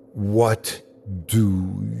 "What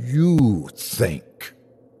do you think?"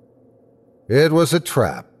 It was a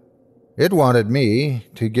trap. It wanted me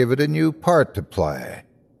to give it a new part to play.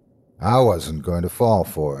 I wasn't going to fall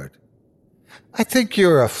for it. "I think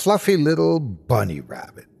you're a fluffy little bunny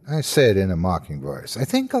rabbit," I said in a mocking voice. "I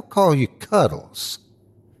think I'll call you Cuddles."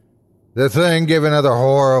 The thing gave another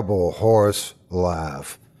horrible, hoarse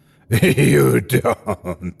laugh. "You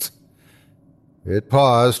don't." It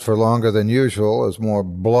paused for longer than usual as more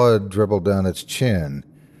blood dribbled down its chin.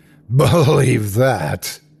 Believe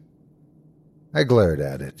that? I glared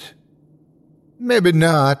at it. Maybe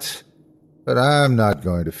not, but I'm not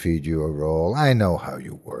going to feed you a roll. I know how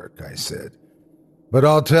you work, I said. But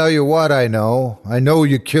I'll tell you what I know. I know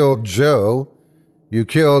you killed Joe. You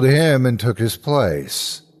killed him and took his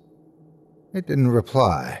place. It didn't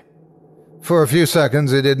reply. For a few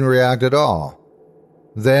seconds, it didn't react at all.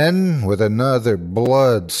 Then, with another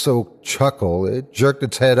blood-soaked chuckle, it jerked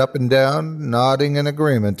its head up and down, nodding in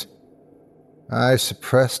agreement. I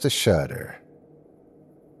suppressed a shudder.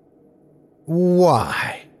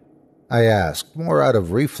 Why? I asked, more out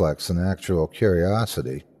of reflex than actual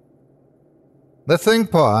curiosity. The thing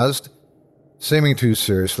paused, seeming to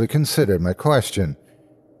seriously consider my question.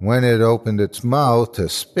 When it opened its mouth to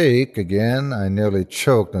speak again, I nearly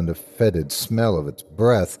choked on the fetid smell of its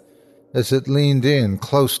breath as it leaned in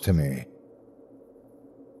close to me.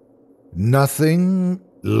 Nothing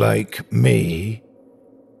like me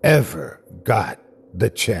ever got the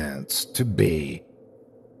chance to be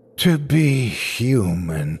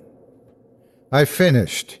human. I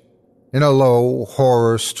finished in a low,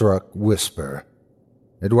 horror-struck whisper.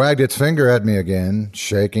 It wagged its finger at me again,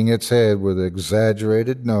 shaking its head with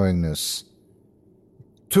exaggerated knowingness.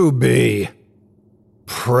 To be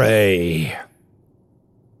prey.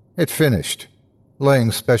 It finished,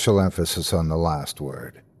 laying special emphasis on the last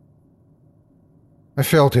word. I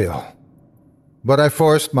felt ill, but I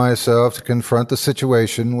forced myself to confront the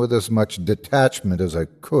situation with as much detachment as I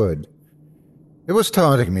could. It was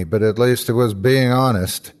taunting me, but at least it was being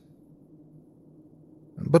honest.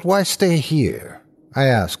 But why stay here? I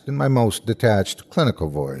asked in my most detached clinical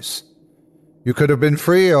voice. You could have been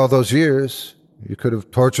free all those years. You could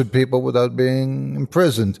have tortured people without being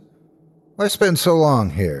imprisoned. Why spend so long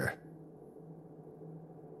here?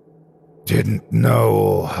 Didn't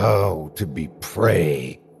know how to be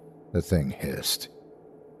prey, the thing hissed.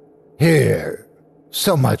 Here,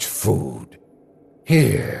 so much food.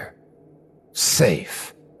 Here,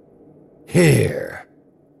 safe. Here,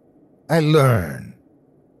 I learn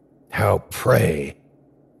how prey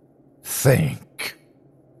think.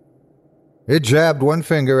 It jabbed one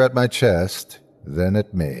finger at my chest, then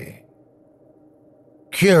at me.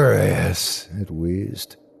 Curious, it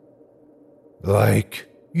wheezed. Like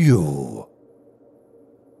you.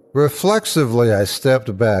 Reflexively, I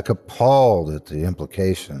stepped back, appalled at the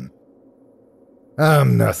implication.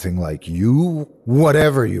 I'm nothing like you,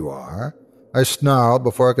 whatever you are, I snarled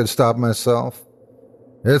before I could stop myself.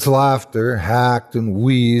 Its laughter hacked and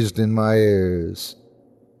wheezed in my ears.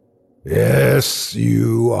 Yes,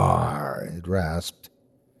 you are, it rasped.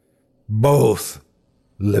 Both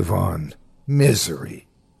live on misery.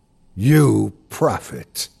 You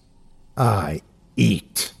profit. I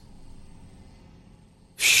eat.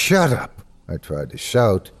 Shut up, I tried to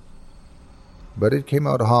shout, but it came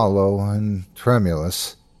out hollow and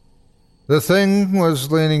tremulous. The thing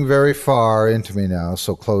was leaning very far into me now,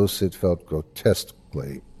 so close it felt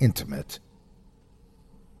grotesquely intimate.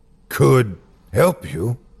 Could help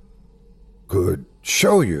you. Could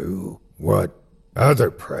show you what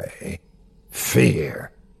other prey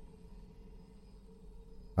fear.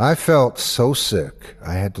 I felt so sick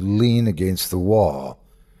I had to lean against the wall,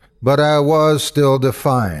 but I was still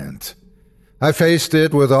defiant. I faced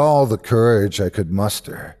it with all the courage I could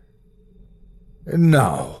muster.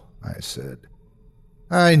 No, I said.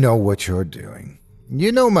 I know what you're doing.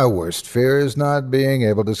 You know my worst fear is not being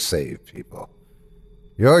able to save people.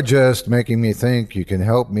 You're just making me think you can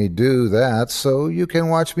help me do that so you can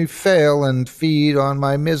watch me fail and feed on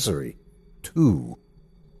my misery, too.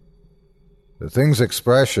 The thing's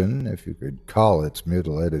expression, if you could call its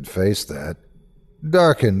mutilated face that,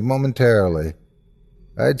 darkened momentarily.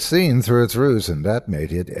 I'd seen through its ruse, and that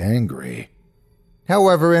made it angry.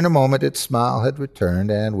 However, in a moment its smile had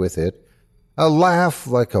returned, and with it, a laugh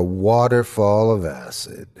like a waterfall of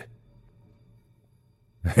acid.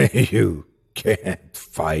 You can't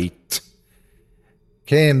fight,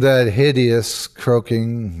 came that hideous,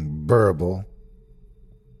 croaking burble.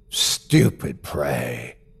 Stupid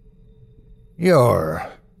prey. You're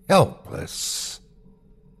helpless.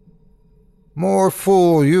 More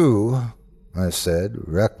fool you, I said,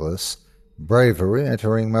 reckless, bravery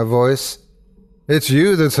entering my voice. It's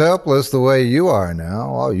you that's helpless the way you are now.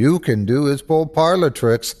 All you can do is pull parlor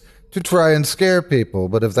tricks to try and scare people,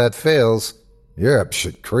 but if that fails, you're up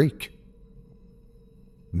shit creek.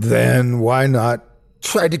 Then why not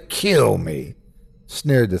try to kill me?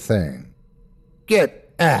 Sneered the thing.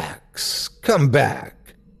 Get axe, come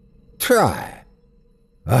back, try.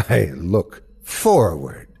 I look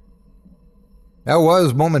forward. I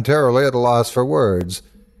was momentarily at a loss for words,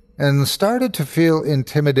 and started to feel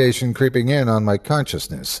intimidation creeping in on my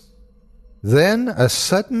consciousness. Then a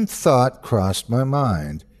sudden thought crossed my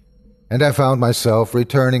mind, and I found myself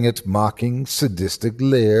returning its mocking, sadistic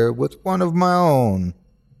leer with one of my own.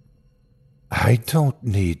 "I don't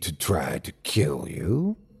need to try to kill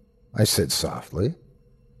you," I said softly.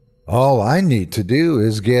 "All I need to do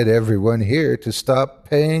is get everyone here to stop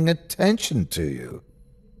paying attention to you.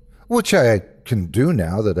 Which I can do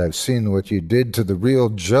now that I've seen what you did to the real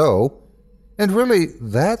Joe. And really,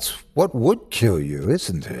 that's what would kill you,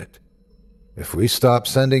 isn't it? If we stop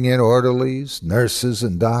sending in orderlies, nurses,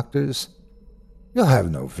 and doctors, you'll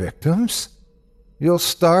have no victims. You'll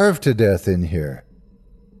starve to death in here.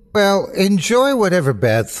 Well, enjoy whatever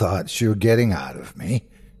bad thoughts you're getting out of me,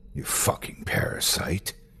 you fucking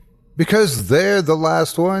parasite. Because they're the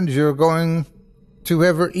last ones you're going to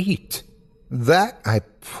ever eat. That I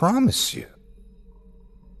promise you."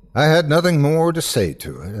 I had nothing more to say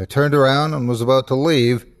to it. I turned around and was about to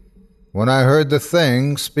leave when I heard the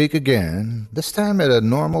thing speak again, this time at a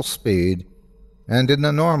normal speed and in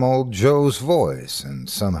a normal Joe's voice, and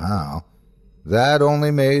somehow that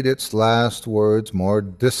only made its last words more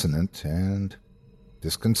dissonant and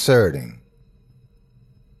disconcerting.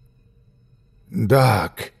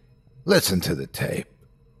 "Doc, listen to the tape.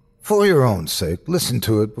 For your own sake, listen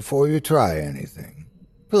to it before you try anything.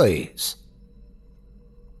 Please."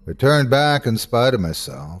 I turned back in spite of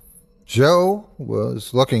myself. Joe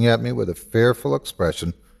was looking at me with a fearful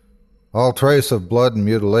expression, all trace of blood and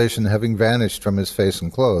mutilation having vanished from his face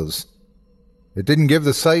and clothes. It didn't give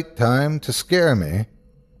the sight time to scare me.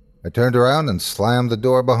 I turned around and slammed the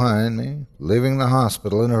door behind me, leaving the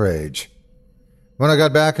hospital in a rage. When I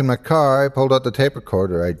got back in my car, I pulled out the tape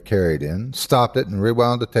recorder I'd carried in, stopped it, and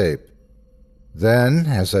rewound the tape. Then,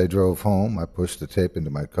 as I drove home, I pushed the tape into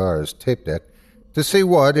my car's tape deck to see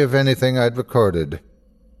what, if anything, I'd recorded.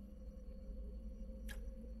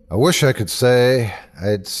 I wish I could say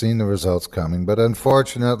I'd seen the results coming, but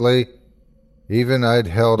unfortunately, even I'd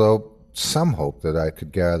held out some hope that I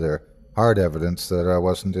could gather hard evidence that I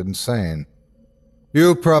wasn't insane.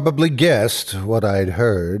 You probably guessed what I'd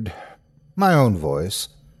heard. My own voice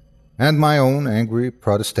and my own angry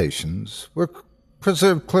protestations were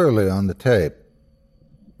preserved clearly on the tape,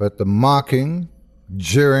 but the mocking,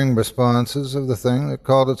 jeering responses of the thing that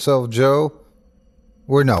called itself Joe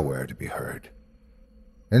were nowhere to be heard.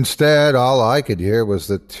 Instead, all I could hear was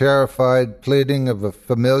the terrified pleading of a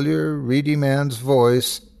familiar, reedy man's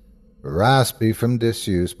voice, raspy from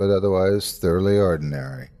disuse but otherwise thoroughly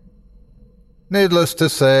ordinary. Needless to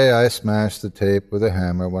say, I smashed the tape with a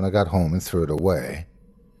hammer when I got home and threw it away.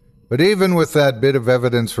 But even with that bit of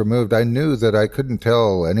evidence removed, I knew that I couldn't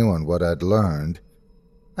tell anyone what I'd learned.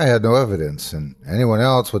 I had no evidence, and anyone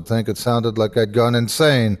else would think it sounded like I'd gone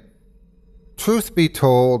insane. Truth be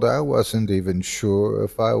told, I wasn't even sure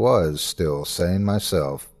if I was still sane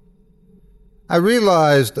myself. I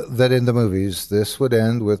realized that in the movies this would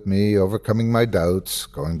end with me overcoming my doubts,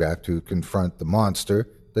 going back to confront the monster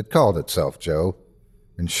that called itself Joe,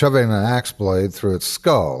 and shoving an axe blade through its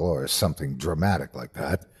skull, or something dramatic like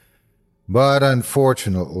that. But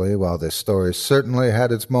unfortunately, while this story certainly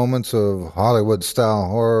had its moments of Hollywood-style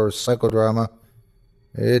horror psychodrama,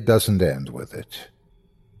 it doesn't end with it.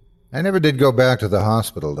 I never did go back to the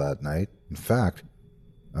hospital that night. In fact,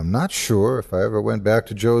 I'm not sure if I ever went back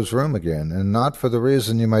to Joe's room again, and not for the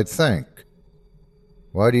reason you might think.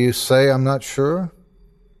 Why do you say I'm not sure?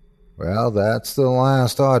 Well, that's the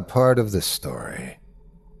last odd part of this story.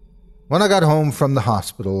 When I got home from the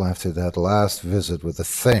hospital after that last visit with the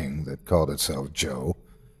thing that called itself Joe,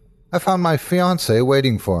 I found my fiancée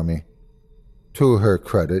waiting for me. To her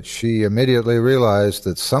credit, she immediately realized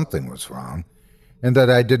that something was wrong, and that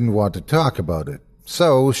I didn't want to talk about it.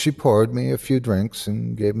 So she poured me a few drinks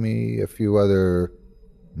and gave me a few other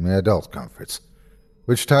adult comforts,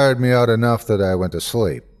 which tired me out enough that I went to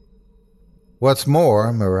sleep. What's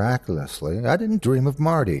more, miraculously, I didn't dream of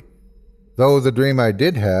Marty, though the dream I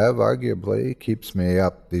did have arguably keeps me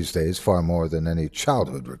up these days far more than any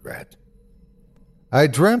childhood regret. I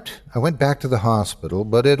dreamt I went back to the hospital,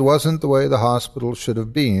 but it wasn't the way the hospital should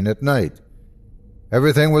have been at night.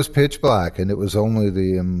 Everything was pitch black, and it was only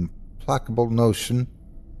the implacable notion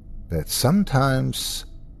that sometimes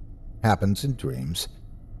happens in dreams,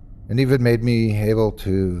 and even made me able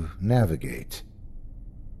to navigate.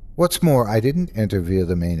 What's more, I didn't enter via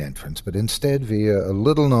the main entrance, but instead via a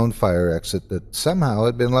little-known fire exit that somehow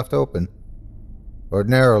had been left open.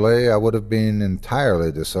 Ordinarily, I would have been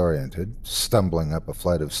entirely disoriented, stumbling up a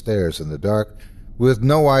flight of stairs in the dark, with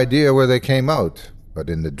no idea where they came out, but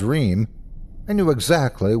in the dream, I knew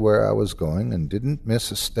exactly where I was going and didn't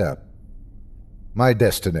miss a step. My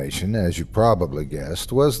destination, as you probably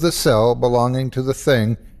guessed, was the cell belonging to the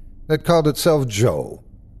thing that called itself Joe,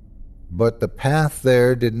 but the path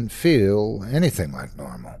there didn't feel anything like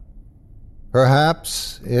normal.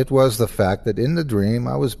 Perhaps it was the fact that in the dream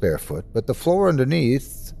I was barefoot, but the floor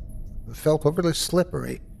underneath felt overly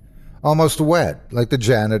slippery, almost wet, like the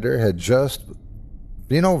janitor had just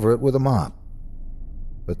been over it with a mop.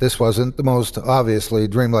 But this wasn't the most obviously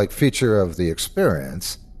dreamlike feature of the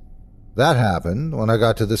experience. That happened when I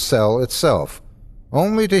got to the cell itself,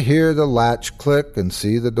 only to hear the latch click and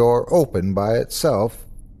see the door open by itself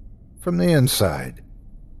from the inside.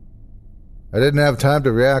 I didn't have time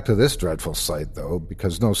to react to this dreadful sight, though,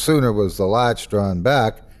 because no sooner was the latch drawn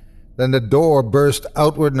back than the door burst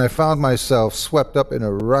outward and I found myself swept up in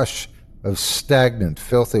a rush of stagnant,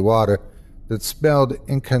 filthy water that smelled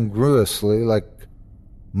incongruously like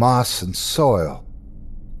moss and soil.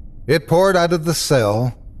 It poured out of the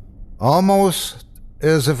cell, almost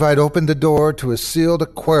as if I'd opened the door to a sealed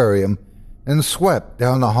aquarium, and swept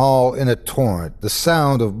down the hall in a torrent, the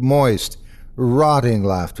sound of moist, rotting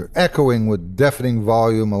laughter echoing with deafening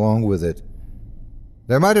volume along with it.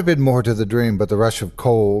 There might have been more to the dream, but the rush of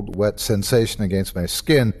cold, wet sensation against my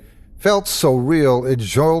skin felt so real it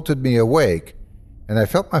jolted me awake, and I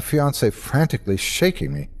felt my fiancée frantically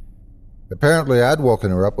shaking me. Apparently I'd woken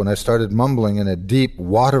her up when I started mumbling in a deep,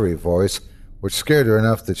 watery voice, which scared her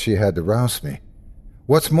enough that she had to rouse me.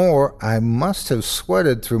 What's more, I must have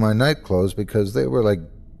sweated through my nightclothes because they were like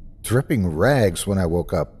dripping rags when I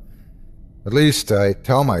woke up. At least I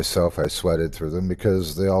tell myself I sweated through them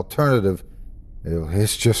because the alternative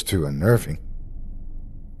is just too unnerving.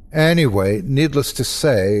 Anyway, needless to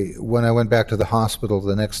say, when I went back to the hospital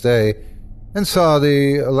the next day and saw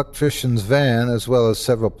the electrician's van as well as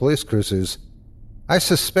several police cruisers, I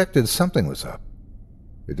suspected something was up.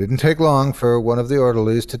 It didn't take long for one of the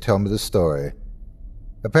orderlies to tell me the story.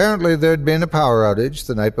 Apparently there'd been a power outage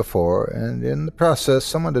the night before, and in the process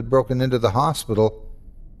someone had broken into the hospital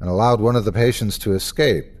and allowed one of the patients to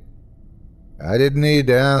escape. I didn't need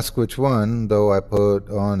to ask which one, though I put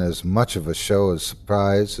on as much of a show of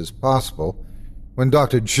surprise as possible when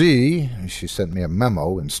Dr. G, she sent me a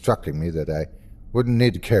memo instructing me that I wouldn't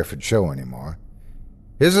need to care for Joe anymore.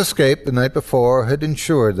 His escape the night before had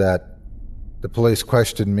ensured that. The police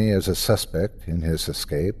questioned me as a suspect in his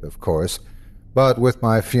escape, of course, but with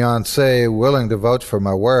my fiancée willing to vouch for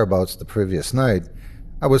my whereabouts the previous night,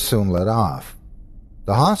 I was soon let off.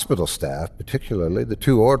 The hospital staff, particularly the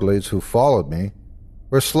two orderlies who followed me,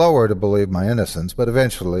 were slower to believe my innocence, but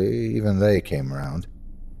eventually even they came around.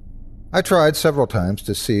 I tried several times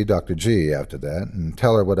to see Dr. G after that and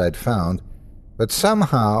tell her what I'd found, but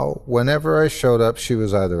somehow, whenever I showed up, she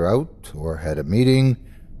was either out or had a meeting,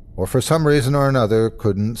 or for some reason or another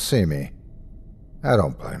couldn't see me. I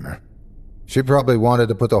don't blame her. She probably wanted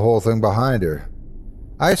to put the whole thing behind her.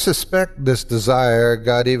 I suspect this desire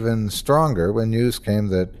got even stronger when news came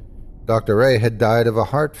that Dr. A had died of a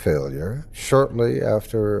heart failure shortly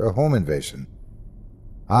after a home invasion.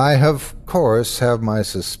 I, of course, have my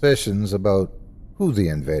suspicions about who the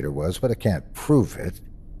invader was, but I can't prove it.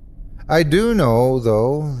 I do know,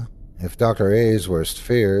 though, if Dr. A's worst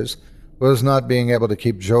fears was not being able to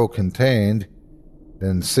keep Joe contained,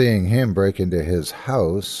 then seeing him break into his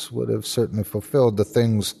house would have certainly fulfilled the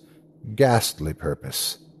thing's ghastly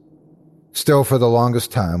purpose. Still, for the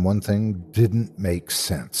longest time, one thing didn't make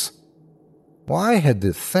sense. Why had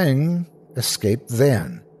the thing escaped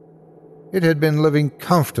then? It had been living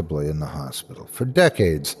comfortably in the hospital for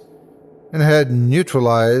decades and had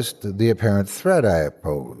neutralized the apparent threat I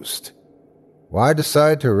posed. Why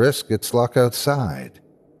decide to risk its luck outside?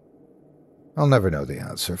 I'll never know the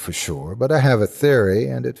answer for sure, but I have a theory,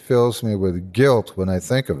 and it fills me with guilt when I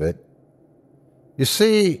think of it. You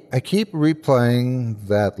see, I keep replaying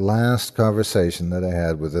that last conversation that I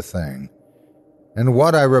had with the thing, and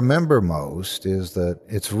what I remember most is that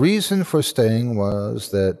its reason for staying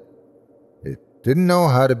was that it didn't know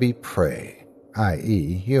how to be prey,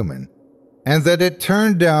 i.e. human, and that it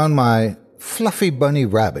turned down my fluffy bunny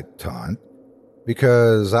rabbit taunt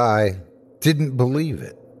because I didn't believe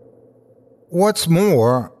it. What's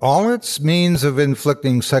more, all its means of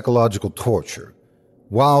inflicting psychological torture,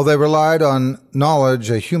 while they relied on knowledge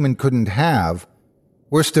a human couldn't have,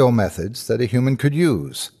 were still methods that a human could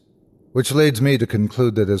use, which leads me to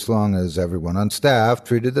conclude that as long as everyone on staff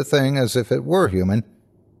treated the thing as if it were human,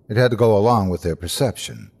 it had to go along with their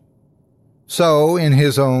perception. So, in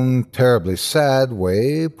his own terribly sad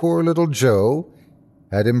way, poor little Joe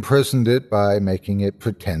had imprisoned it by making it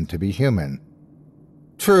pretend to be human.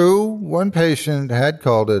 True, one patient had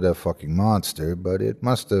called it a fucking monster, but it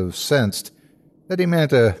must have sensed that he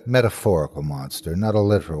meant a metaphorical monster, not a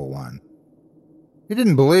literal one. He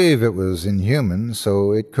didn't believe it was inhuman,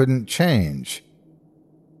 so it couldn't change.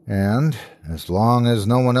 And as long as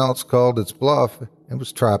no one else called its bluff, it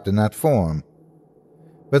was trapped in that form.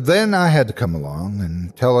 But then I had to come along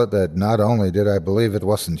and tell it that not only did I believe it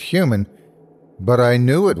wasn't human, but I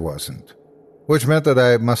knew it wasn't, which meant that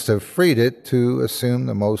I must have freed it to assume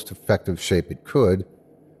the most effective shape it could,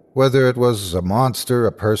 whether it was a monster,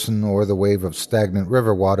 a person, or the wave of stagnant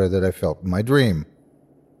river water that I felt in my dream.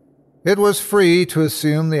 It was free to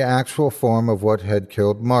assume the actual form of what had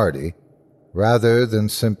killed Marty, rather than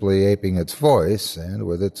simply aping its voice, and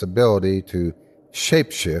with its ability to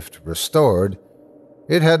shapeshift restored,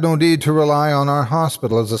 it had no need to rely on our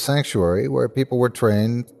hospital as a sanctuary where people were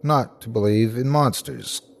trained not to believe in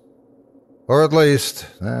monsters. Or at least,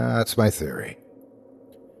 that's my theory.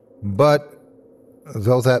 But,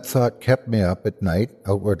 though that thought kept me up at night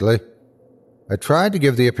outwardly, I tried to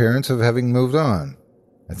give the appearance of having moved on.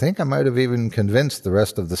 I think I might have even convinced the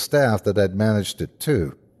rest of the staff that I'd managed it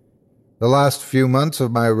too. The last few months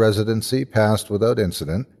of my residency passed without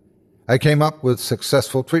incident. I came up with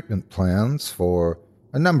successful treatment plans for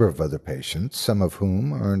a number of other patients, some of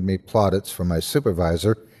whom earned me plaudits from my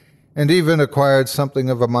supervisor, and even acquired something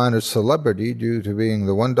of a minor celebrity due to being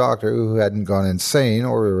the one doctor who hadn't gone insane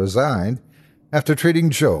or resigned after treating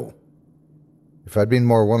Joe. If I'd been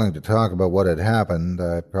more willing to talk about what had happened,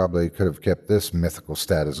 I probably could have kept this mythical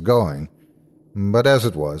status going. But as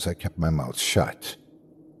it was, I kept my mouth shut.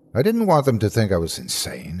 I didn't want them to think I was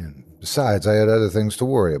insane, and besides, I had other things to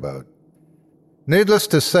worry about. Needless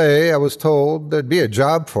to say, I was told there'd be a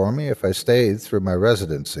job for me if I stayed through my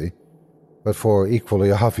residency, but for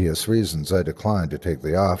equally obvious reasons I declined to take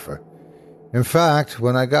the offer. In fact,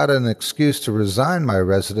 when I got an excuse to resign my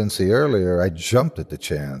residency earlier, I jumped at the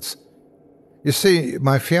chance. You see,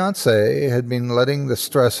 my fiancée had been letting the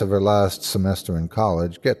stress of her last semester in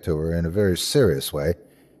college get to her in a very serious way,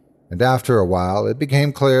 and after a while it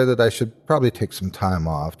became clear that I should probably take some time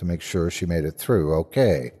off to make sure she made it through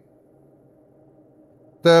okay.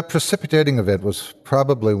 The precipitating event was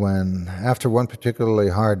probably when, after one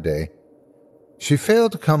particularly hard day, she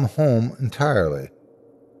failed to come home entirely.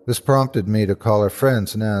 This prompted me to call her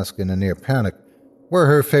friends and ask, in a near panic, where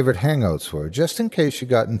her favorite hangouts were, just in case she'd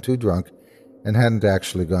gotten too drunk and hadn't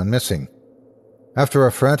actually gone missing. After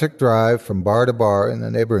a frantic drive from bar to bar in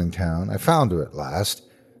the neighboring town, I found her at last,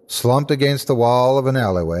 slumped against the wall of an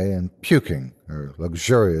alleyway and puking, her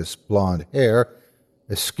luxurious blonde hair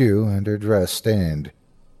askew and her dress stained.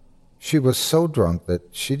 She was so drunk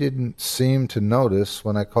that she didn't seem to notice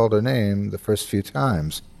when I called her name the first few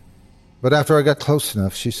times. But after I got close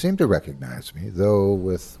enough, she seemed to recognize me, though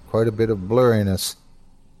with quite a bit of blurriness.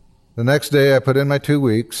 The next day I put in my 2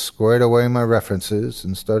 weeks, squared away my references,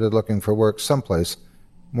 and started looking for work someplace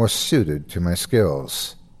more suited to my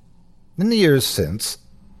skills. In the years since,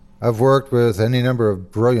 I've worked with any number of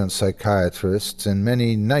brilliant psychiatrists in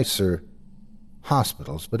many nicer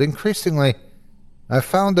hospitals, but increasingly I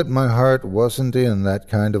found that my heart wasn't in that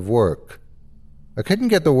kind of work. I couldn't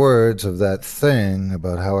get the words of that thing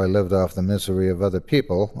about how I lived off the misery of other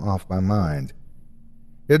people off my mind.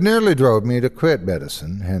 It nearly drove me to quit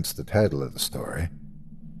medicine, hence the title of the story.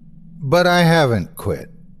 But I haven't quit.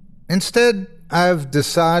 Instead, I've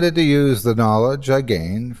decided to use the knowledge I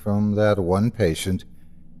gained from that one patient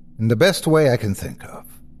in the best way I can think of.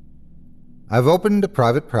 I've opened a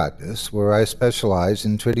private practice where I specialize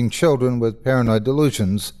in treating children with paranoid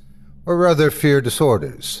delusions or other fear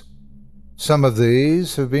disorders. Some of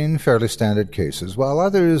these have been fairly standard cases, while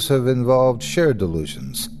others have involved shared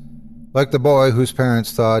delusions, like the boy whose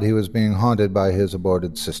parents thought he was being haunted by his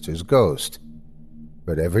aborted sister's ghost.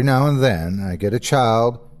 But every now and then I get a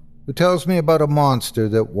child who tells me about a monster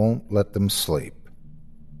that won't let them sleep.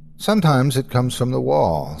 Sometimes it comes from the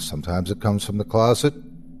wall, sometimes it comes from the closet,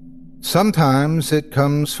 sometimes it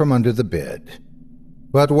comes from under the bed.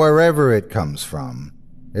 But wherever it comes from,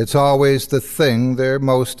 it's always the thing they're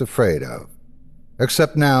most afraid of.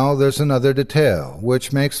 Except now there's another detail,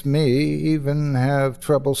 which makes me even have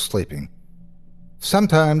trouble sleeping.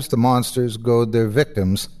 Sometimes the monsters goad their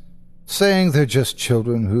victims, saying they're just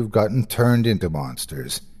children who've gotten turned into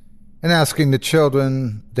monsters, and asking the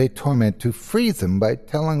children they torment to free them by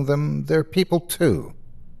telling them they're people too.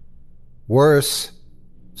 Worse,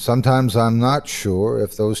 sometimes I'm not sure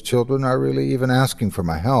if those children are really even asking for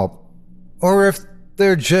my help, or if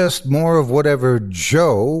they're just more of whatever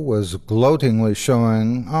Joe was gloatingly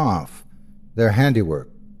showing off, their handiwork,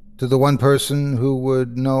 to the one person who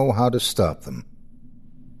would know how to stop them.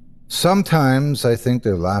 Sometimes I think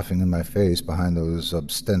they're laughing in my face behind those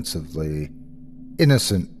ostensibly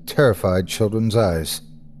innocent, terrified children's eyes.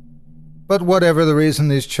 But whatever the reason,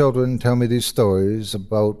 these children tell me these stories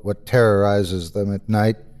about what terrorizes them at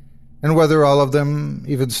night, and whether all of them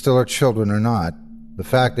even still are children or not, the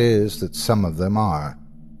fact is that some of them are.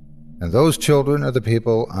 And those children are the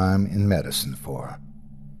people I'm in medicine for.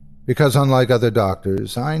 Because unlike other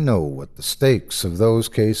doctors, I know what the stakes of those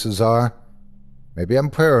cases are. Maybe I'm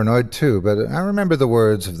paranoid too, but I remember the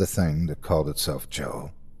words of the thing that called itself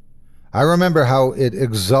Joe. I remember how it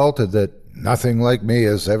exulted that nothing like me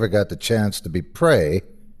has ever got the chance to be prey,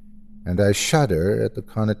 and I shudder at the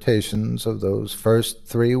connotations of those first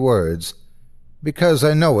 3 words because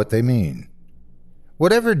I know what they mean.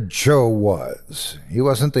 Whatever Joe was, he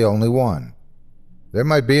wasn't the only one. There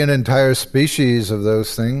might be an entire species of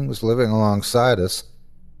those things living alongside us,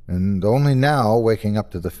 and only now waking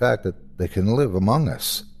up to the fact that they can live among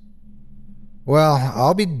us. Well,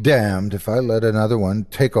 I'll be damned if I let another one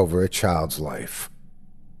take over a child's life.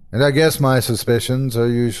 And I guess my suspicions are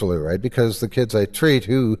usually right, because the kids I treat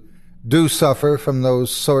who do suffer from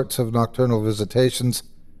those sorts of nocturnal visitations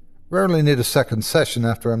rarely need a second session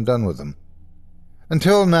after I'm done with them.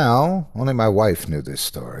 Until now, only my wife knew this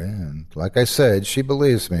story, and like I said, she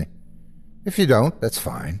believes me. If you don't, that's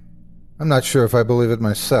fine. I'm not sure if I believe it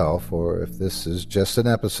myself, or if this is just an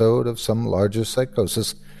episode of some larger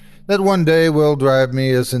psychosis that one day will drive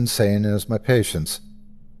me as insane as my patients.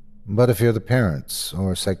 But if you're the parents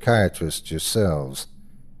or psychiatrists yourselves,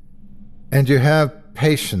 and you have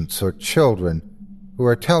patients or children who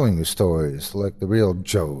are telling you stories like the real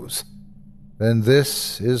Joes, then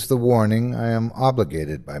this is the warning I am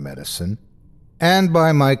obligated by medicine and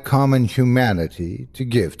by my common humanity to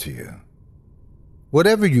give to you.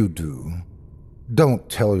 Whatever you do, don't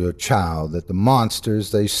tell your child that the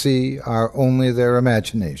monsters they see are only their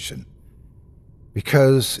imagination.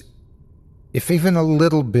 Because if even a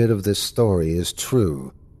little bit of this story is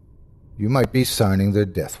true, you might be signing their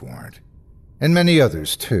death warrant, and many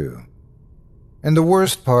others too. And the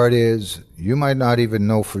worst part is, you might not even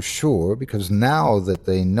know for sure, because now that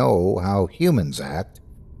they know how humans act,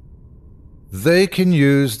 they can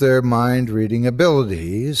use their mind-reading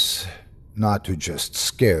abilities not to just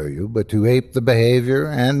scare you, but to ape the behavior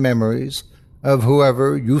and memories of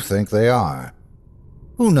whoever you think they are.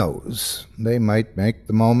 Who knows? They might make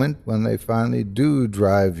the moment when they finally do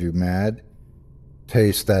drive you mad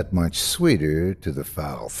taste that much sweeter to the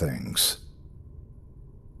foul things.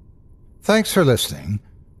 Thanks for listening.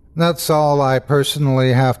 That's all I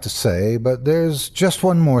personally have to say, but there's just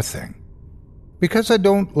one more thing. Because I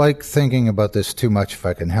don't like thinking about this too much if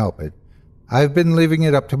I can help it, I've been leaving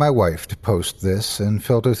it up to my wife to post this and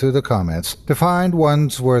filter through the comments to find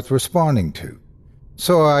ones worth responding to.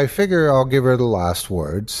 So I figure I'll give her the last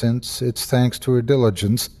word, since it's thanks to her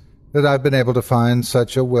diligence that I've been able to find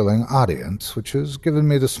such a willing audience, which has given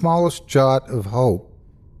me the smallest jot of hope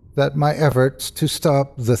that my efforts to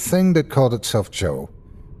stop the thing that called itself Joe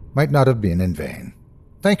might not have been in vain.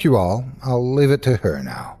 Thank you all. I'll leave it to her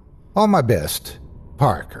now. All my best,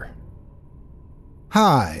 Parker.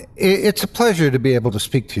 Hi, it's a pleasure to be able to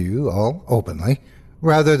speak to you all openly,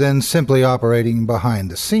 rather than simply operating behind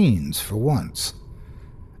the scenes for once.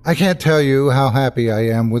 I can't tell you how happy I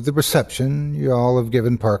am with the reception you all have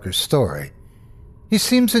given Parker's story. He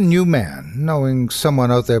seems a new man, knowing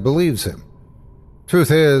someone out there believes him. Truth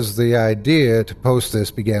is, the idea to post this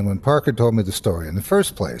began when Parker told me the story in the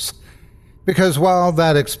first place, because while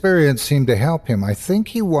that experience seemed to help him, I think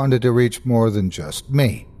he wanted to reach more than just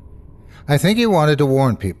me. I think he wanted to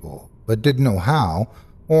warn people, but didn't know how,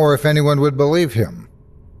 or if anyone would believe him.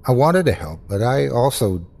 I wanted to help, but I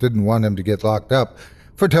also didn't want him to get locked up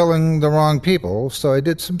for telling the wrong people, so I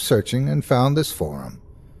did some searching and found this forum.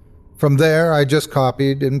 From there, I just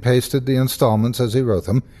copied and pasted the installments as he wrote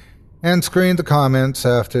them, and screened the comments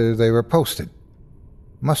after they were posted.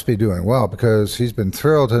 Must be doing well, because he's been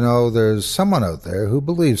thrilled to know there's someone out there who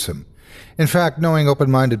believes him. In fact, knowing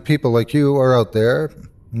open-minded people like you are out there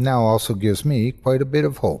now also gives me quite a bit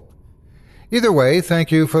of hope. Either way,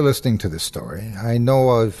 thank you for listening to this story. I know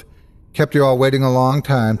I've kept you all waiting a long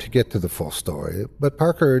time to get to the full story, but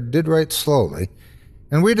Parker did write slowly,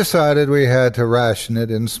 and we decided we had to ration it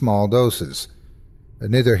in small doses.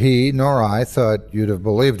 Neither he nor I thought you'd have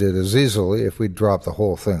believed it as easily if we'd dropped the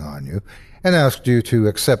whole thing on you and asked you to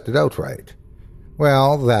accept it outright.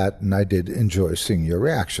 Well, that, and I did enjoy seeing your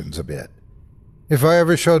reactions a bit. If I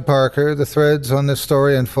ever showed Parker the threads on this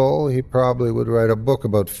story in full, he probably would write a book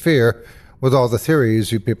about fear with all the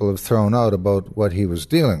theories you people have thrown out about what he was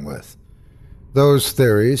dealing with. Those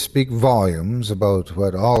theories speak volumes about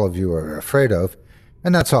what all of you are afraid of,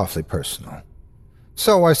 and that's awfully personal.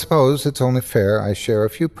 So I suppose it's only fair I share a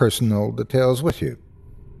few personal details with you.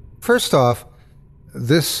 First off,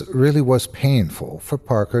 This really was painful for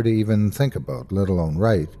Parker to even think about, let alone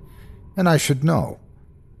write, and I should know.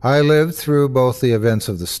 I lived through both the events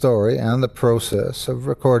of the story and the process of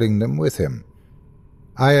recording them with him.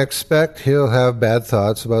 I expect he'll have bad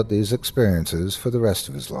thoughts about these experiences for the rest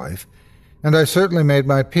of his life, and I certainly made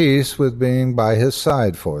my peace with being by his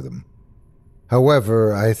side for them.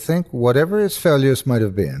 However, I think whatever his failures might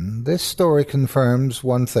have been, this story confirms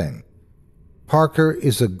one thing. Parker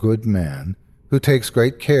is a good man who takes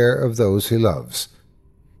great care of those he loves.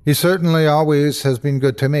 He certainly always has been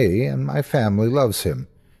good to me, and my family loves him.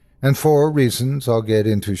 And for reasons I'll get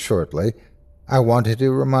into shortly, I wanted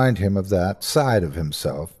to remind him of that side of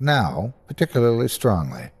himself now, particularly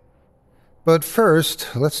strongly. But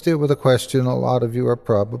first, let's deal with a question a lot of you are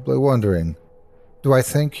probably wondering. Do I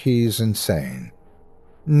think he's insane?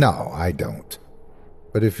 No, I don't.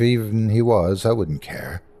 But if even he was, I wouldn't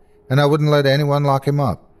care. And I wouldn't let anyone lock him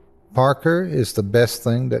up. Parker is the best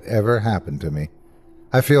thing that ever happened to me.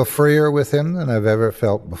 I feel freer with him than I've ever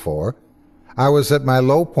felt before. I was at my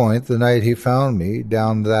low point the night he found me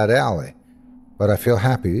down that alley. But I feel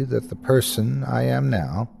happy that the person I am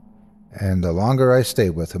now, and the longer I stay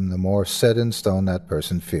with him, the more set in stone that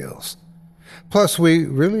person feels. Plus, we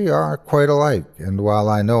really are quite alike, and while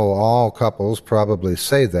I know all couples probably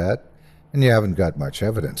say that, and you haven't got much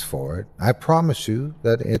evidence for it, I promise you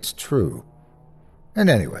that it's true. And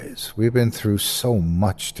anyways, we've been through so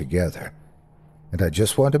much together, and I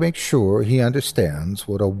just want to make sure he understands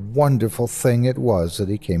what a wonderful thing it was that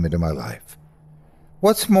he came into my life.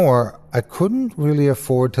 What's more, I couldn't really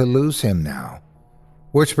afford to lose him now,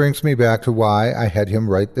 which brings me back to why I had him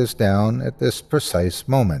write this down at this precise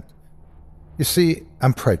moment. You see,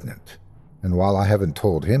 I'm pregnant, and while I haven't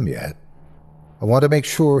told him yet, I want to make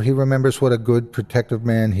sure he remembers what a good, protective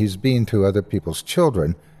man he's been to other people's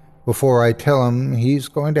children before I tell him he's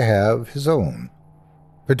going to have his own.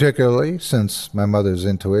 Particularly since my mother's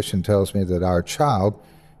intuition tells me that our child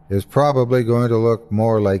is probably going to look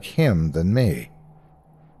more like him than me.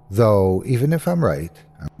 Though, even if I'm right,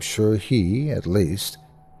 I'm sure he, at least,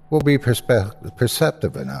 will be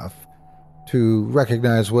perceptive enough to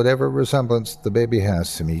recognize whatever resemblance the baby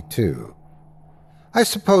has to me, too. I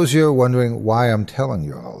suppose you're wondering why I'm telling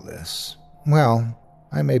you all this. Well,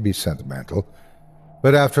 I may be sentimental,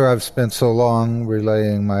 but after I've spent so long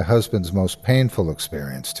relaying my husband's most painful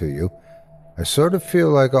experience to you, I sort of feel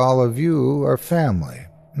like all of you are family,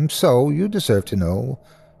 and so you deserve to know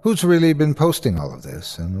who's really been posting all of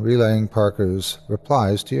this and relaying Parker's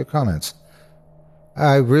replies to your comments.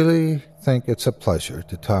 I really think it's a pleasure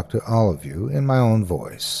to talk to all of you in my own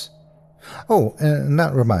voice. Oh, and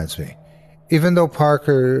that reminds me. Even though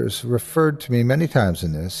Parker's referred to me many times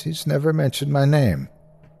in this, he's never mentioned my name.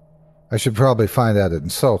 I should probably find that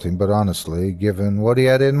insulting, but honestly, given what he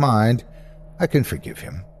had in mind, I can forgive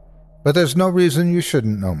him. But there's no reason you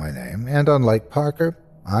shouldn't know my name, and unlike Parker,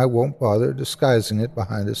 I won't bother disguising it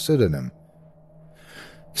behind a pseudonym.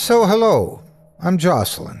 So, hello, I'm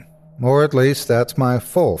Jocelyn, or at least that's my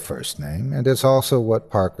full first name, and it's also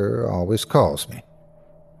what Parker always calls me.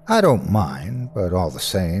 I don't mind, but all the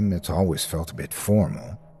same, it's always felt a bit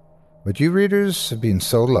formal. But you readers have been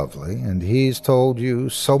so lovely, and he's told you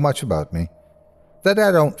so much about me, that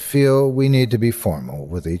I don't feel we need to be formal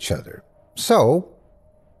with each other. So,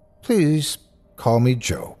 please call me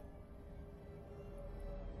Joe.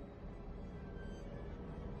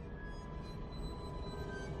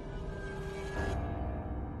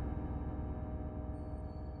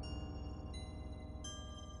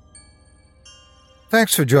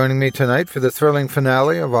 Thanks for joining me tonight for the thrilling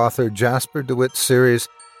finale of author Jasper DeWitt's series,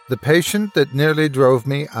 The Patient That Nearly Drove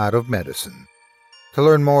Me Out of Medicine. To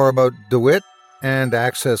learn more about DeWitt and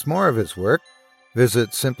access more of his work,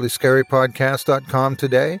 visit simplyscarypodcast.com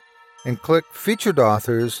today and click Featured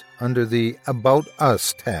Authors under the About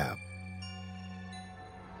Us tab.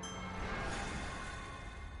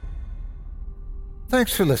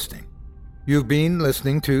 Thanks for listening. You've been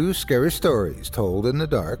listening to Scary Stories Told in the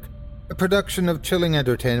Dark, a production of Chilling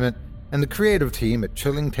Entertainment and the creative team at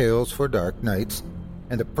Chilling Tales for Dark Nights,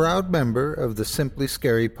 and a proud member of the Simply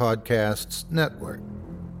Scary Podcasts network.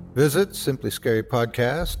 Visit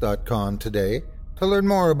simplyscarypodcast.com today to learn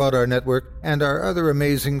more about our network and our other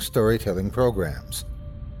amazing storytelling programs.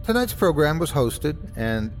 Tonight's program was hosted,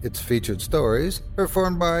 and its featured stories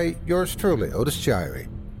performed by yours truly, Otis Gyrie.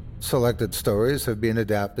 Selected stories have been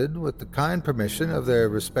adapted with the kind permission of their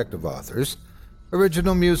respective authors.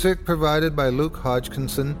 Original music provided by Luke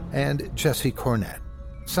Hodgkinson and Jesse Cornett.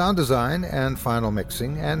 Sound design and final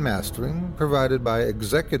mixing and mastering provided by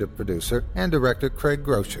executive producer and director Craig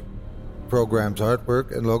Groshek. Program's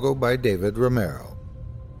artwork and logo by David Romero.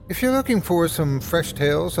 If you're looking for some fresh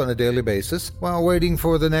tales on a daily basis while waiting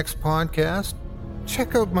for the next podcast,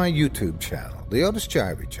 check out my YouTube channel, the Otis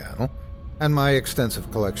Diary channel, and my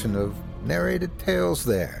extensive collection of narrated tales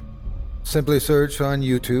there. Simply search on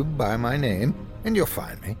YouTube by my name, and you'll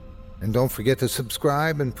find me. And don't forget to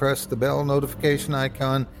subscribe and press the bell notification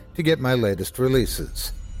icon to get my latest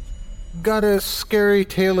releases. Got a scary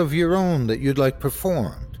tale of your own that you'd like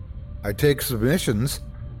performed? I take submissions.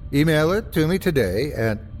 Email it to me today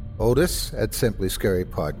at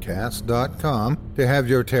otis@simplyscarypodcast.com to have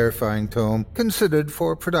your terrifying tome considered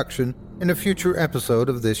for production in a future episode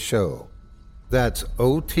of this show. That's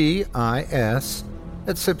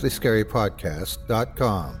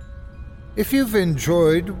otis@simplyscarypodcast.com. If you've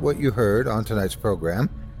enjoyed what you heard on tonight's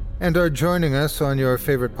program and are joining us on your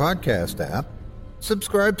favorite podcast app,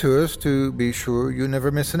 subscribe to us to be sure you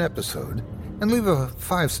never miss an episode, and leave a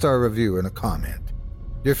 5-star review and a comment.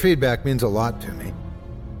 Your feedback means a lot to me.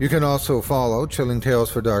 You can also follow Chilling Tales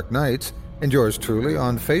for Dark Nights and yours truly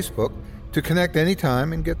on Facebook to connect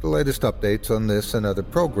anytime and get the latest updates on this and other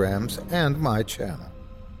programs and my channel.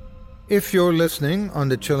 If you're listening on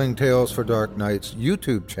the Chilling Tales for Dark Nights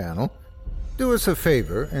YouTube channel, do us a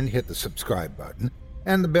favor and hit the subscribe button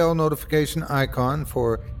and the bell notification icon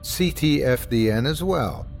for CTFDN as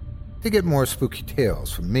well to get more spooky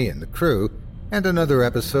tales from me and the crew and another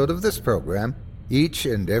episode of this program each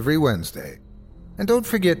and every Wednesday. And don't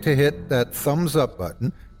forget to hit that thumbs up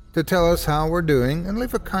button to tell us how we're doing and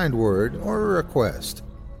leave a kind word or a request.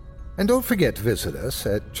 And don't forget to visit us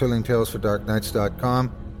at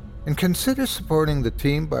chillingtalesfordarknights.com and consider supporting the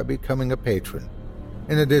team by becoming a patron.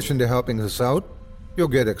 In addition to helping us out, you'll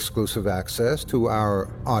get exclusive access to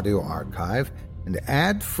our audio archive and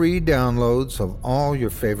ad-free downloads of all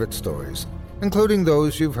your favorite stories, including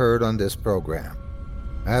those you've heard on this program.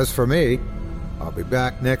 As for me, I'll be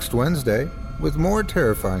back next Wednesday with more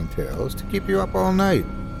terrifying tales to keep you up all night.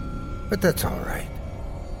 But that's all right.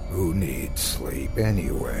 Who needs sleep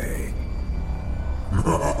anyway?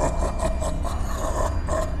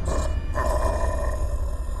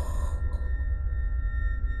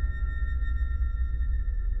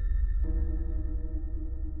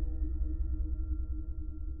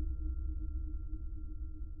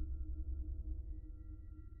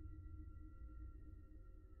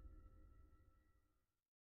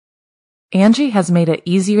 Angie has made it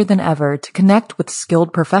easier than ever to connect with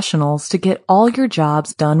skilled professionals to get all your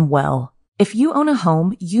jobs done well. If you own a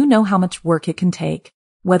home, you know how much work it can take,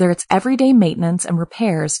 whether it's everyday maintenance and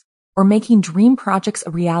repairs or making dream projects a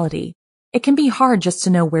reality. It can be hard just to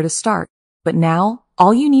know where to start, but now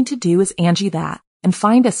all you need to do is Angie that and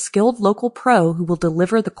find a skilled local pro who will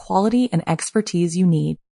deliver the quality and expertise you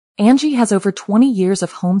need. Angie has over 20 years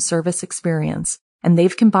of home service experience, and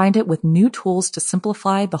they've combined it with new tools to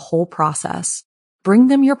simplify the whole process. Bring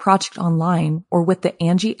them your project online or with the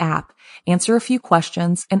Angie app, answer a few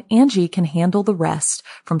questions, and Angie can handle the rest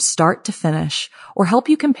from start to finish or help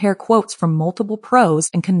you compare quotes from multiple pros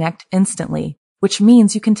and connect instantly, which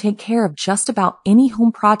means you can take care of just about any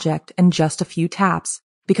home project in just a few taps.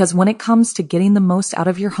 Because when it comes to getting the most out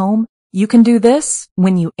of your home, you can do this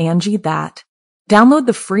when you Angie that. Download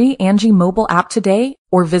the free Angie mobile app today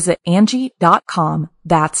or visit Angie.com.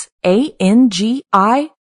 That's ANGI.com.